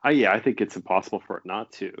 Yeah, I think it's impossible for it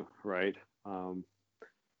not to, right?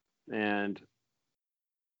 And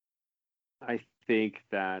I think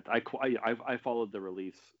that I followed the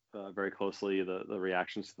release very closely, the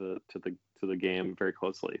reactions to the game very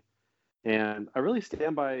closely. And I really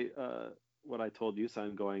stand by what I told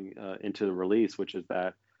Yusan going into the release, which is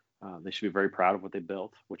that they should be very proud of what they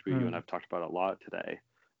built, which you and I've talked about a lot today.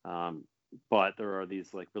 But there are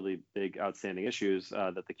these like really big outstanding issues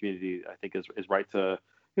that the community, I think, is right to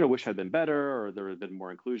wish had been better, or there had been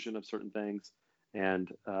more inclusion of certain things.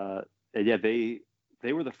 And yeah,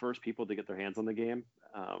 they were the first people to get their hands on the game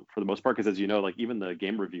for the most part, because as you know, like even the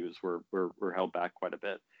game reviews were held back quite a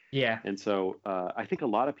bit. Yeah. And so I think a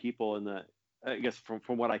lot of people I guess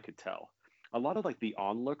from what I could tell, a lot of like the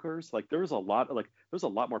onlookers, like there's a lot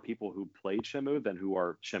more people who played Shenmue than who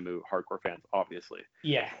are Shenmue hardcore fans, obviously.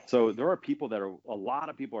 Yeah. So there are a lot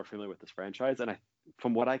of people are familiar with this franchise, and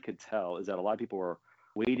from what I could tell is that a lot of people were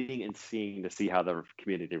waiting and seeing to see how the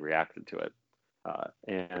community reacted to it.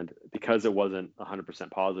 And because it wasn't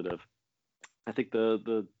 100% positive, I think there's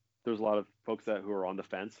a lot of folks who are on the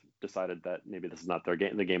fence decided that maybe this is not the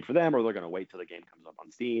game for them, or they're going to wait till the game comes up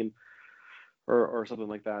on Steam or something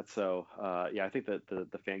like that. So yeah, I think that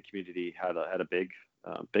the fan community had a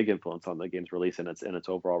big influence on the game's release and its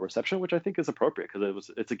overall reception, which I think is appropriate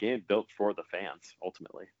because it's a game built for the fans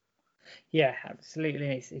ultimately. Yeah, absolutely.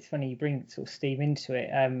 It's funny you bring sort of Steam into it.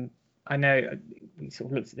 I know we sort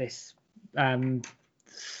of looked at this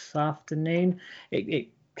this afternoon. It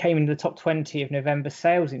came into the top 20 of November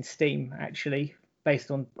sales in Steam, actually,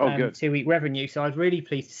 based on 2-week revenue. So I was really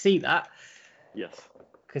pleased to see that. Yes.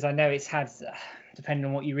 Because I know it's had, depending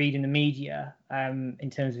on what you read in the media,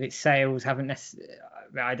 in terms of its sales, haven't necessarily.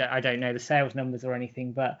 I don't know the sales numbers or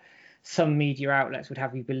anything, but some media outlets would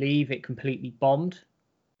have you believe it completely bombed,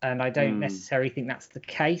 and I don't necessarily think that's the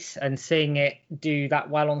case. And seeing it do that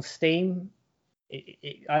well on Steam,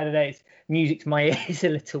 I don't know, it's music to my ears a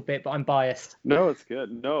little bit, but I'm biased. No, it's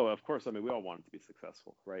good. No, of course. I mean, we all want it to be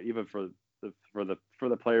successful, right? Even for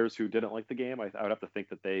the players who didn't like the game, I would have to think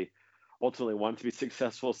that they ultimately want it to be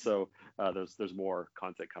successful. So there's more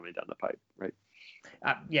content coming down the pipe, right?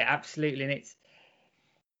 Yeah, absolutely. And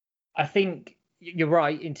I think you're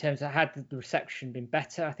right in terms of had the reception been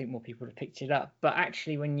better, I think more people would have picked it up. But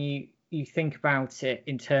actually, when you think about it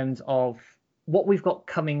in terms of what we've got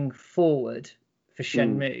coming forward for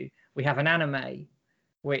Shenmue, we have an anime,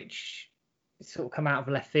 which sort of come out of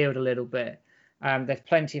left field a little bit. There's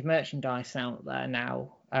plenty of merchandise out there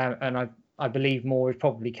now, and I believe more is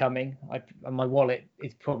probably coming. And my wallet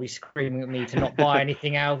is probably screaming at me to not buy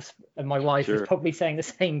anything else, and my wife is probably saying the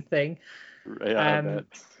same thing. Yeah, I bet.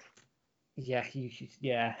 Yeah,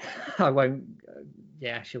 yeah, I won't.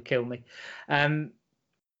 Yeah, she'll kill me.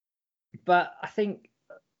 But I think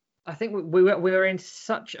we're in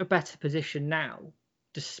such a better position now,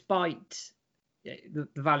 despite the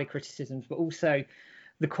valid criticisms, but also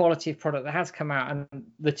the quality of product that has come out, and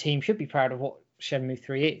the team should be proud of what Shenmue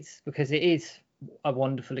 3 is, because it is a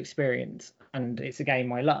wonderful experience and it's a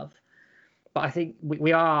game I love. But I think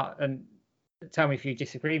we are, and tell me if you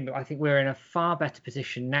disagree, but I think we're in a far better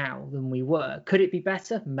position now than we were. Could it be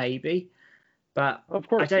better? Maybe. But of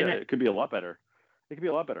course, it could be a lot better. It could be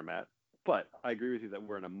a lot better, Matt. But I agree with you that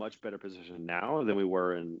we're in a much better position now than we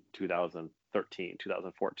were in 2013,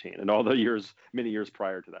 2014, and all the many years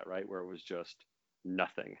prior to that, right? Where it was just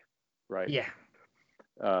nothing, right? Yeah.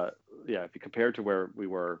 If you compare to where we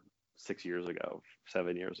were 6 years ago,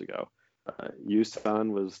 7 years ago,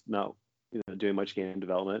 Yusan was not doing much game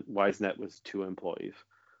development. WiseNet was 2 employees.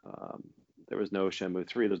 There was no Shenmue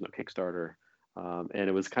 3. There's no Kickstarter. And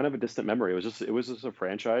it was kind of a distant memory. It was just a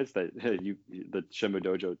franchise that the Shenmue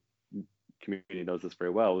Dojo community knows this very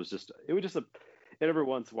well. It would just every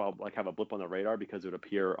once in a while like have a blip on the radar because it would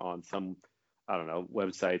appear on some, I don't know,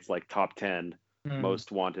 websites like top 10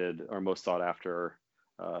 most wanted or most sought after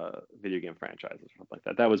video game franchises or something like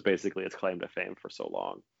that. That was basically its claim to fame for so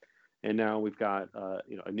long. And now we've got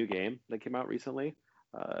a new game that came out recently.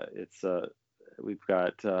 We've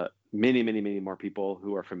got many more people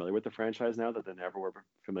who are familiar with the franchise now than ever were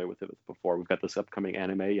familiar with it before. We've got this upcoming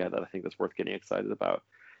anime, that I think that's worth getting excited about.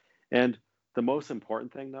 And the most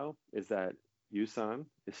important thing, though, is that Yusan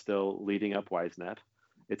is still leading up WiseNet.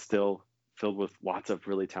 It's still filled with lots of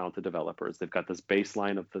really talented developers. They've got this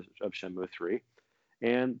baseline of Shenmue 3,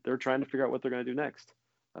 and they're trying to figure out what they're going to do next.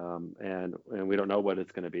 And we don't know what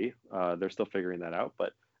it's going to be. They're still figuring that out.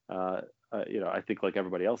 But I think like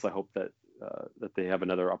everybody else, I hope that they have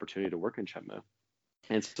another opportunity to work in Shenmue.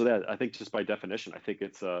 And so that I think just by definition, I think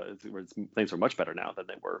things are much better now than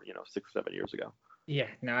they were 6-7 years ago. Yeah,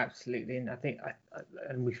 no, absolutely. And I think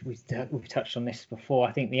and we've touched on this before.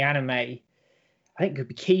 I think the anime, could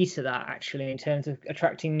be key to that actually in terms of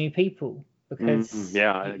attracting new people, because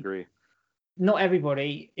I agree. Not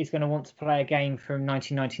everybody is going to want to play a game from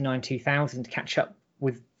 1999 2000 to catch up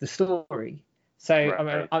with the story. So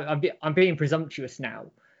I'm being presumptuous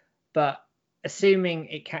now, but assuming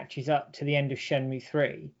it catches up to the end of Shenmue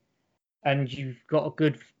 3 and you've got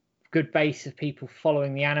a good base of people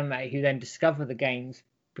following the anime who then discover the games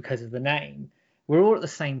because of the name, we're all at the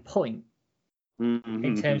same point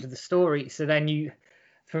in terms of the story. So then you,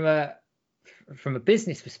 from a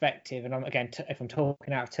business perspective, and if I'm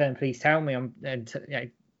talking out of turn, please tell me and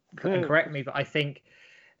correct me, but I think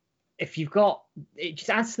if you've got, it just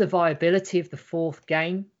adds to the viability of the fourth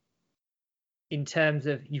game in terms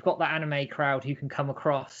of you've got that anime crowd who can come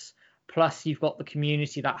across, plus you've got the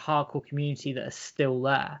community, that hardcore community that is still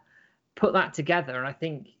there. Put that together, and I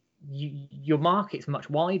think your market's much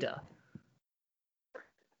wider.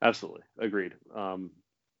 Absolutely, agreed.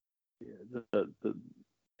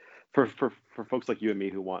 For folks like you and me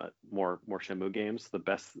who want more Shenmue games,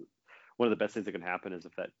 one of the best things that can happen is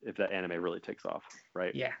if that anime really takes off,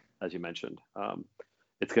 right? Yeah. As you mentioned,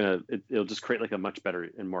 it'll just create like a much better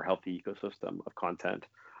and more healthy ecosystem of content,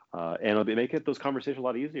 and it'll make those conversations a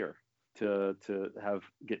lot easier to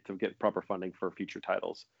get proper funding for future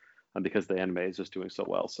titles, because the anime is just doing so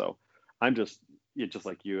well. So I'm just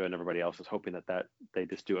like you and everybody else is hoping that they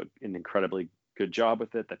just do an incredibly good job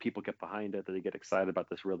with it, that people get behind it, that they get excited about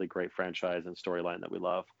this really great franchise and storyline that we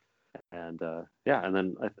love. And yeah, and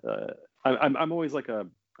then I'm always like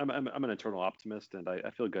I'm an eternal optimist, and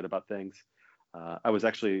I feel good about things. I was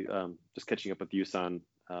actually just catching up with Yusan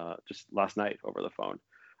just last night over the phone,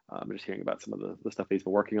 just hearing about some of the stuff he's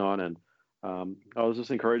been working on, and I was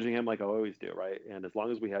just encouraging him like I always do, right? And as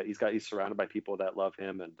long as he's surrounded by people that love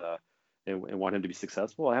him and want him to be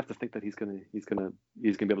successful, I have to think that he's gonna be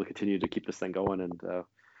able to continue to keep this thing going, and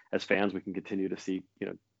as fans, we can continue to see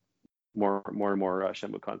more and more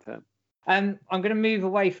Shenmue content. I'm going to move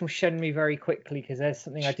away from Shenmue very quickly because there's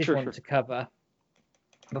something I did want to cover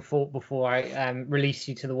before I release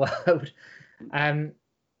you to the world.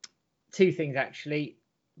 Two things actually.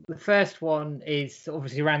 The first one is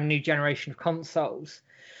obviously around the new generation of consoles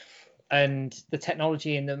and the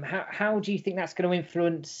technology in them. How do you think that's going to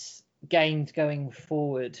influence games going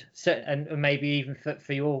forward? So, and maybe even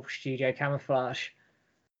for your studio, Camouflage.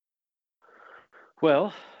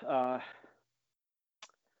 Well, I'm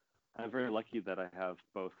very lucky that I have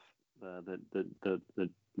both the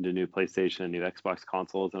new PlayStation and new Xbox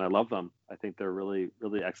consoles, and I love them. I think they're really,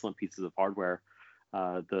 really excellent pieces of hardware.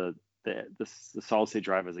 The solid state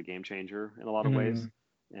drive is a game changer in a lot of ways,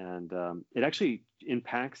 and it actually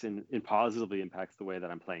impacts and positively impacts the way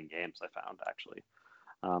that I'm playing games. I found actually,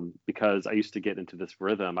 because I used to get into this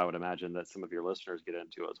rhythm. I would imagine that some of your listeners get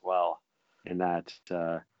into as well, in that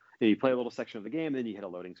you play a little section of the game, then you hit a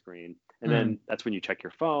loading screen, and then that's when you check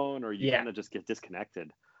your phone, or you kind of just get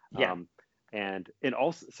disconnected. And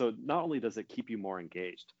also, so not only does it keep you more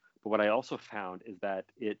engaged, but what I also found is that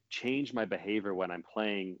it changed my behavior when I'm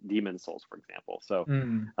playing Demon's Souls, for example. So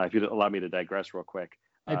if you'd allow me to digress real quick,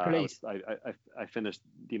 I finished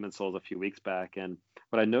Demon's Souls a few weeks back, and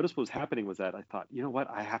what I noticed was happening was that I thought, you know what,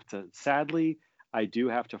 sadly, I do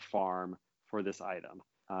have to farm for this item,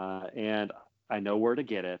 and I know where to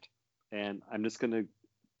get it, and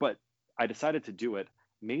but I decided to do it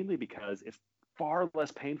mainly because it's far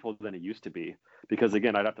less painful than it used to be, because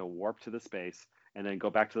again, I'd have to warp to the space and then go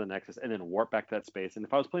back to the Nexus and then warp back to that space. And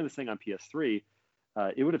if I was playing this thing on PS3,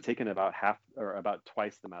 it would have taken about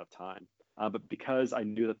twice the amount of time. But because I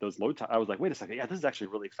knew that those load time, I was like, wait a second, this is actually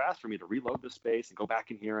really fast for me to reload this space and go back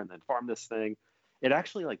in here and then farm this thing. It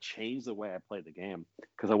actually like changed the way I played the game,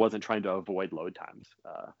 because I wasn't trying to avoid load times,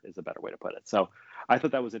 is a better way to put it. So I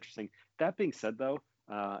thought that was interesting. That being said, though,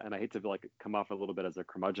 and I hate to like come off a little bit as a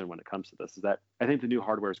curmudgeon when it comes to this, is that I think the new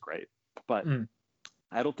hardware is great, but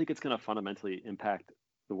I don't think it's going to fundamentally impact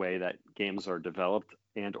the way that games are developed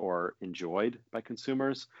and or enjoyed by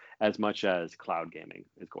consumers as much as cloud gaming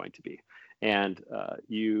is going to be. And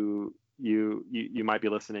you might be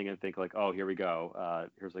listening and think like, oh, here we go.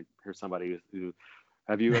 Here's somebody who,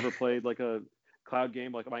 have you ever played like a cloud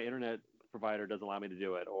game? Like, my internet provider doesn't allow me to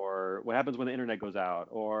do it, or what happens when the internet goes out,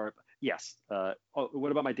 or yes.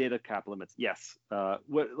 What about my data cap limits? Yes.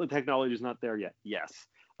 What the technology is not there yet? Yes.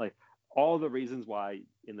 Like all the reasons why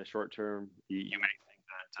in the short term you may think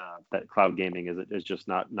that cloud gaming is just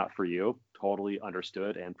not for you. Totally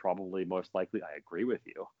understood, and probably most likely I agree with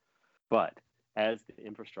you. But as the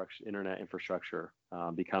internet infrastructure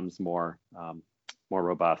becomes more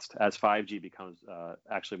robust, as 5G becomes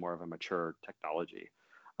actually more of a mature technology,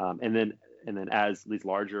 and then as these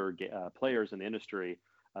larger players in the industry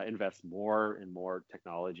invest more and more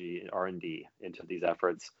technology and R&D into these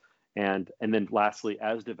efforts, and then lastly,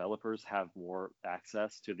 as developers have more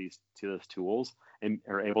access to these tools and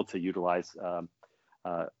are able to utilize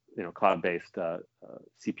cloud-based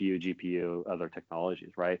CPU, GPU, other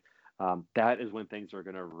technologies, right? That is when things are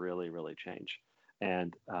going to really, really change,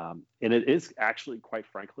 and it is actually, quite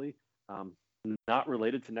frankly, not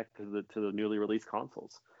related to the newly released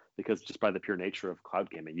consoles, because just by the pure nature of cloud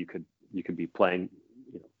gaming, you could be playing,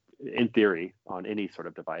 in theory, on any sort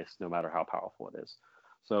of device, no matter how powerful it is.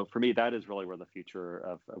 So for me, that is really where the future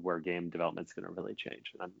of where game development is going to really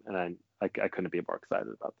change, and I couldn't be more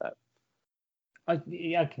excited about that.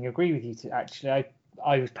 I can agree with you too, actually.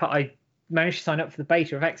 I managed to sign up for the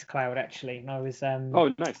beta of xCloud actually, and I was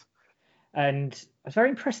oh, nice. And I was very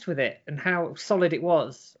impressed with it and how solid it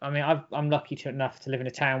was. I mean, I'm lucky enough to live in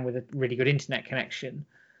a town with a really good internet connection,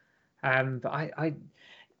 but I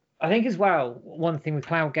think as well, one thing with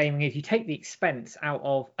cloud gaming is you take the expense out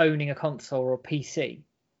of owning a console or a PC,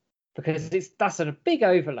 because that's a big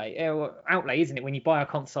outlay, isn't it? When you buy a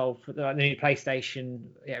console for the new PlayStation,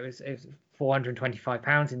 it was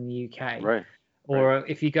 £425 in the UK, right? Or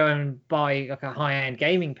if you go and buy like a high-end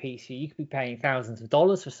gaming PC, you could be paying thousands of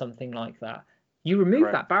dollars for something like that. You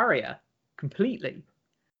remove that barrier completely.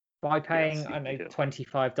 by paying, Yes, I don't know, you do.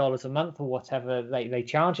 $25 a month or whatever they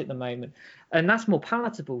charge at the moment. And that's more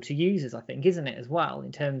palatable to users, I think, isn't it, as well,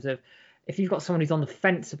 in terms of if you've got someone who's on the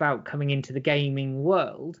fence about coming into the gaming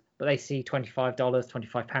world, but they see $25,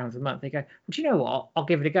 £25 a month, they go, well, do you know what? I'll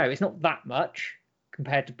give it a go. It's not that much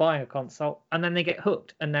compared to buying a console. And then they get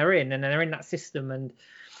hooked and they're in that system. And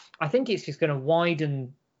I think it's just going to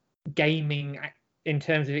widen gaming in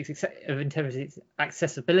terms of its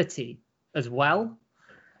accessibility as well.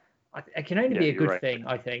 It can only be a good thing,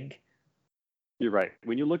 I think. You're right.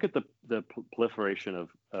 When you look at the proliferation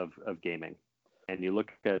of gaming, and you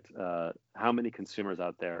look at how many consumers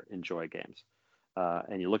out there enjoy games,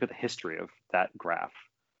 and you look at the history of that graph,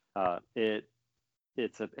 it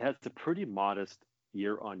has a pretty modest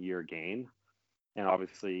year-on-year gain, and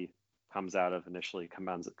obviously comes out of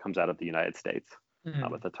the United States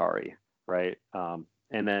with Atari, right?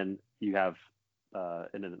 And then you have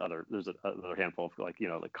and then there's another handful of like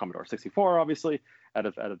Commodore 64, obviously out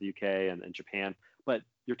of the UK and Japan, but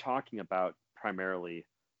you're talking about primarily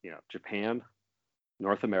Japan,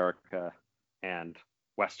 North America, and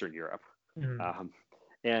Western Europe, and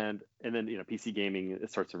then PC gaming,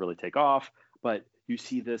 it starts to really take off, but you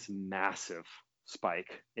see this massive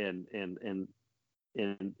spike in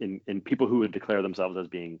people who would declare themselves as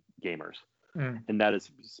being gamers, and that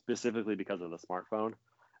is specifically because of the smartphone.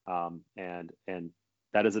 And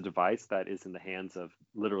that is a device that is in the hands of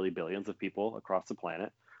literally billions of people across the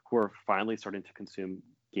planet who are finally starting to consume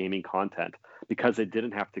gaming content because they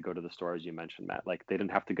didn't have to go to the store, as you mentioned, Matt. Like they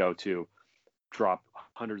didn't have to go to drop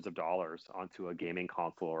hundreds of dollars onto a gaming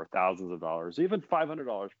console or thousands of dollars, even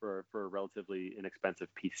 $500 for a relatively inexpensive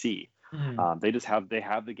PC. They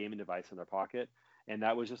have the gaming device in their pocket, and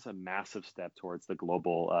that was just a massive step towards the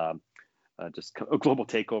global. Just a global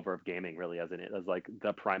takeover of gaming, really, as like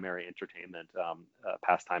the primary entertainment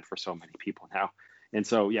pastime for so many people now. And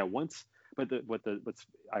so, yeah, what's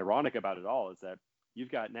ironic about it all is that you've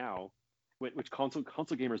got now, which console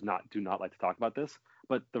gamers do not like to talk about this,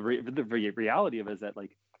 but the reality of it is that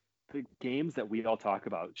like the games that we all talk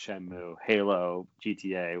about, Shenmue, Halo,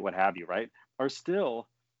 GTA, what have you, right, are still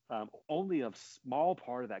only a small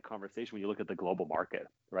part of that conversation when you look at the global market,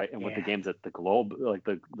 right? And what the games that the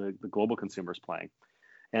global consumers playing.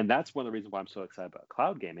 And that's one of the reasons why I'm so excited about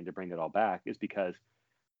cloud gaming, to bring it all back, is because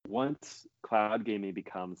once cloud gaming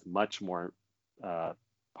becomes much more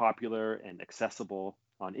popular and accessible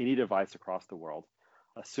on any device across the world,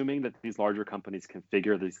 assuming that these larger companies can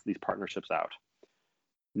figure these partnerships out,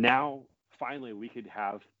 now finally we could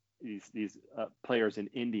have these players in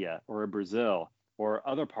India or in Brazil or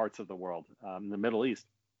other parts of the world, in the Middle East,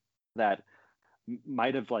 that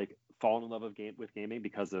might have like fallen in love with gaming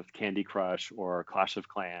because of Candy Crush or Clash of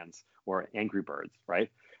Clans or Angry Birds,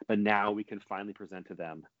 right? But now we can finally present to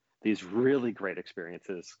them these really great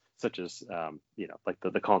experiences, such as like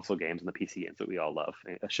the console games and the PC games that we all love,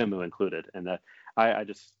 Shenmue included. And I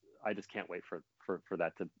just can't wait for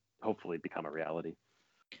that to hopefully become a reality.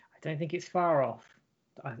 I don't think it's far off.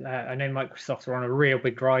 I know Microsoft are on a real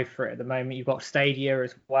big drive for it at the moment. You've got Stadia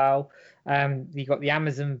as well. You've got the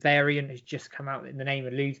Amazon variant has just come out. The name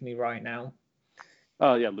eludes me right now.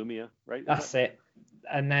 Oh yeah, Lumia, right? That's it.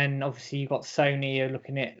 And then obviously you've got Sony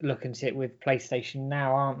looking at it with PlayStation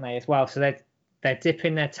Now, aren't they, as well? So they're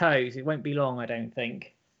dipping their toes. It won't be long, I don't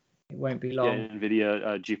think. It won't be long. Yeah,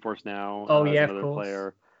 Nvidia, GeForce Now. Oh yeah, another of course.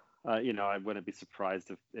 Player. I wouldn't be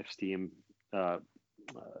surprised if Steam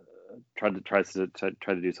tries to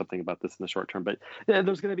do something about this in the short term. But yeah,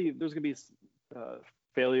 there's gonna be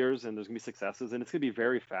failures and there's gonna be successes, and it's gonna be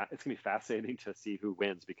it's gonna be fascinating to see who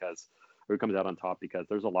wins who comes out on top, because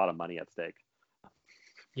there's a lot of money at stake.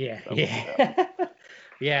 Yeah.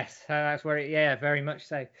 Yes, that's where very much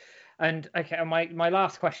so. And okay, my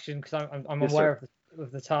last question, because I'm aware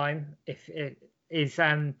of the time, if it is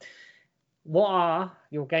what are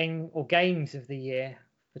your games of the year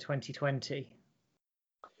for 2020?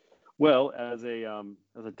 Well, as a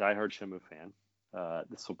diehard Shenmue fan,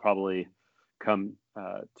 this will probably come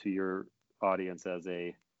to your audience as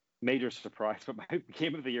a major surprise, but my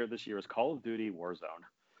game of the year this year is Call of Duty Warzone.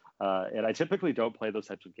 And I typically don't play those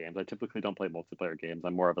types of games. I typically don't play multiplayer games.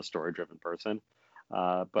 I'm more of a story-driven person.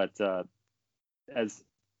 But as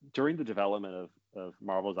during the development of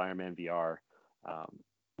Marvel's Iron Man VR,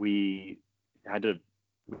 we had to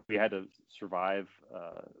survive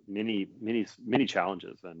many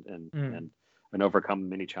challenges and overcome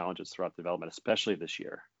many challenges throughout development, especially this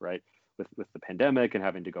year, right? With the pandemic and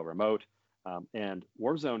having to go remote. And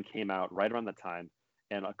Warzone came out right around that time,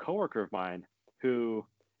 and a coworker of mine who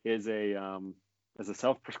is a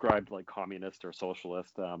self-prescribed like communist or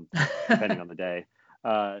socialist, depending on the day,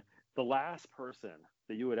 the last person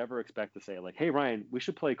that you would ever expect to say like, "Hey Ryan, we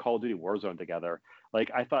should play Call of Duty Warzone together."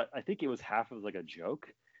 Like I think it was half of like a joke,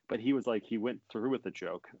 but he was like he went through with the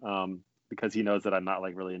joke because he knows that I'm not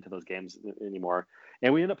like really into those games anymore,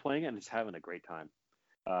 and we ended up playing it and just having a great time.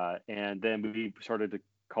 And then we started to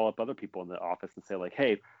call up other people in the office and say like,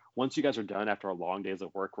 "Hey, once you guys are done after a long days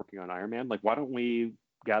of work working on Iron Man, like why don't we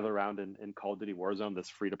gather around in Call of Duty Warzone, this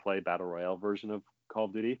free to play battle royale version of Call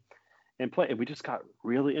of Duty, and play?" And we just got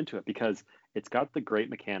really into it because it's got the great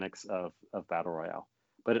mechanics of battle royale,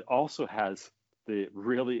 but it also has the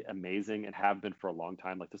really amazing and have been for a long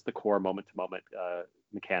time, like just the core moment to moment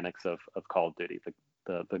mechanics of Call of Duty.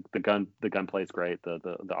 The gunplay is great,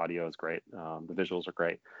 the audio is great, the visuals are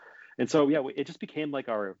great, and so yeah, it just became like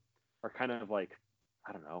our kind of like,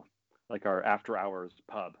 I don't know, like our after hours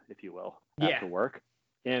pub, if you will, after work.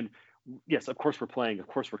 And yes, of course we're playing, of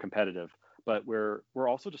course we're competitive, but we're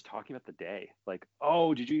also just talking about the day. Like,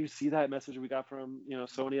 oh, did you see that message we got from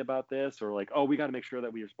Sony about this? Or like, oh, we got to make sure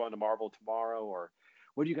that we respond to Marvel tomorrow. Or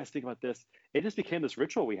what do you guys think about this? It just became this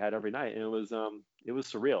ritual we had every night, and it was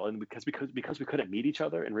surreal. And because we couldn't meet each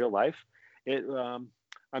other in real life,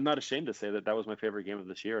 I'm not ashamed to say that was my favorite game of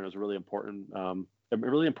this year, and it was a really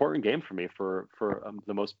important game for me for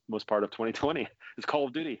the most part of 2020. It's Call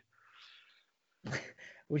of Duty.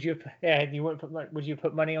 Would you? Yeah, you wouldn't put. Would you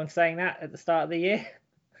put money on saying that at the start of the year?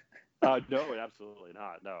 No, absolutely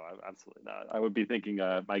not. No, absolutely not. I would be thinking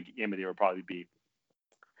my game of the year would probably be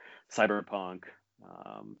Cyberpunk.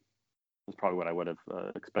 That's probably what I would have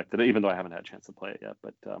expected, even though I haven't had a chance to play it yet.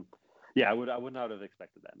 But yeah, I would not have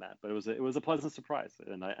expected that, Matt. But it was a pleasant surprise,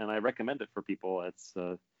 and I recommend it for people. I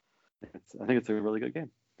think it's a really good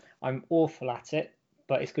game. I'm awful at it,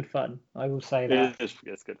 but it's good fun. I will say that.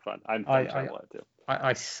 It's good fun. I'm terrible at it too.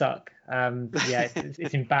 I suck. Yeah,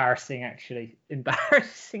 it's embarrassing, actually,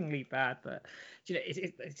 embarrassingly bad. But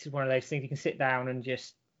it's one of those things you can sit down and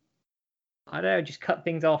just, I don't know, just cut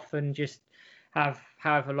things off and just have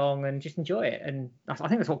however long and just enjoy it. And I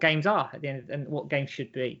think that's what games are at the end, and what games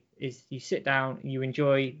should be is you sit down, you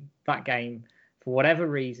enjoy that game for whatever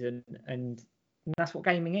reason, and that's what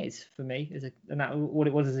gaming is for me. And that what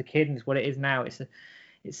it was as a kid, and it's what it is now. It's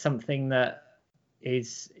something that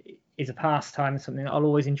is a pastime, something that I'll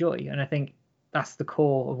always enjoy. And I think that's the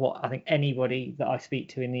core of what I think anybody that I speak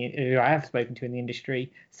to who I have spoken to in the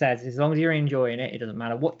industry says. As long as you're enjoying it, it doesn't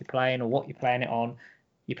matter what you're playing or what you're playing it on.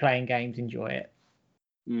 You're playing games, enjoy it.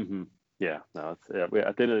 Mm-hmm. Yeah. No. At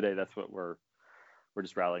the end of the day, that's what we're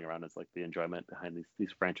just rallying around. It's like the enjoyment behind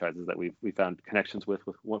these franchises that we found connections with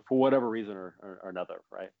for whatever reason or another,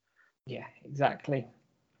 right? Yeah, exactly.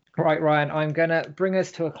 Right, Ryan, I'm gonna bring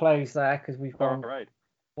us to a close there because we've gone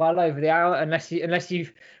well over the hour. Unless you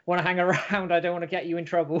want to hang around, I don't want to get you in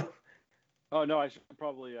trouble. Oh no, I should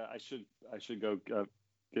probably I should go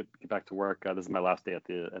get back to work. This is my last day at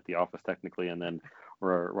the office technically, and then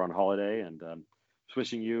we're on holiday. And just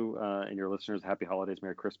wishing you and your listeners happy holidays,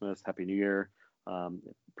 Merry Christmas, Happy New Year.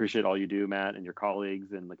 Appreciate all you do, Matt, and your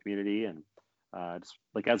colleagues in the community. And just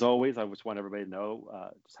like as always, I just want everybody to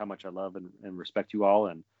know just how much I love and respect you all.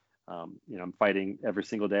 And I'm fighting every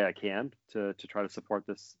single day I can to try to support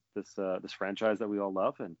this franchise that we all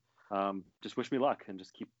love. And just wish me luck, and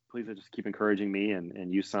please keep encouraging me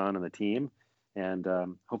and you, Son, and the team. And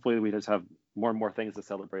hopefully we just have more and more things to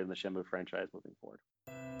celebrate in the Shenmue franchise moving forward.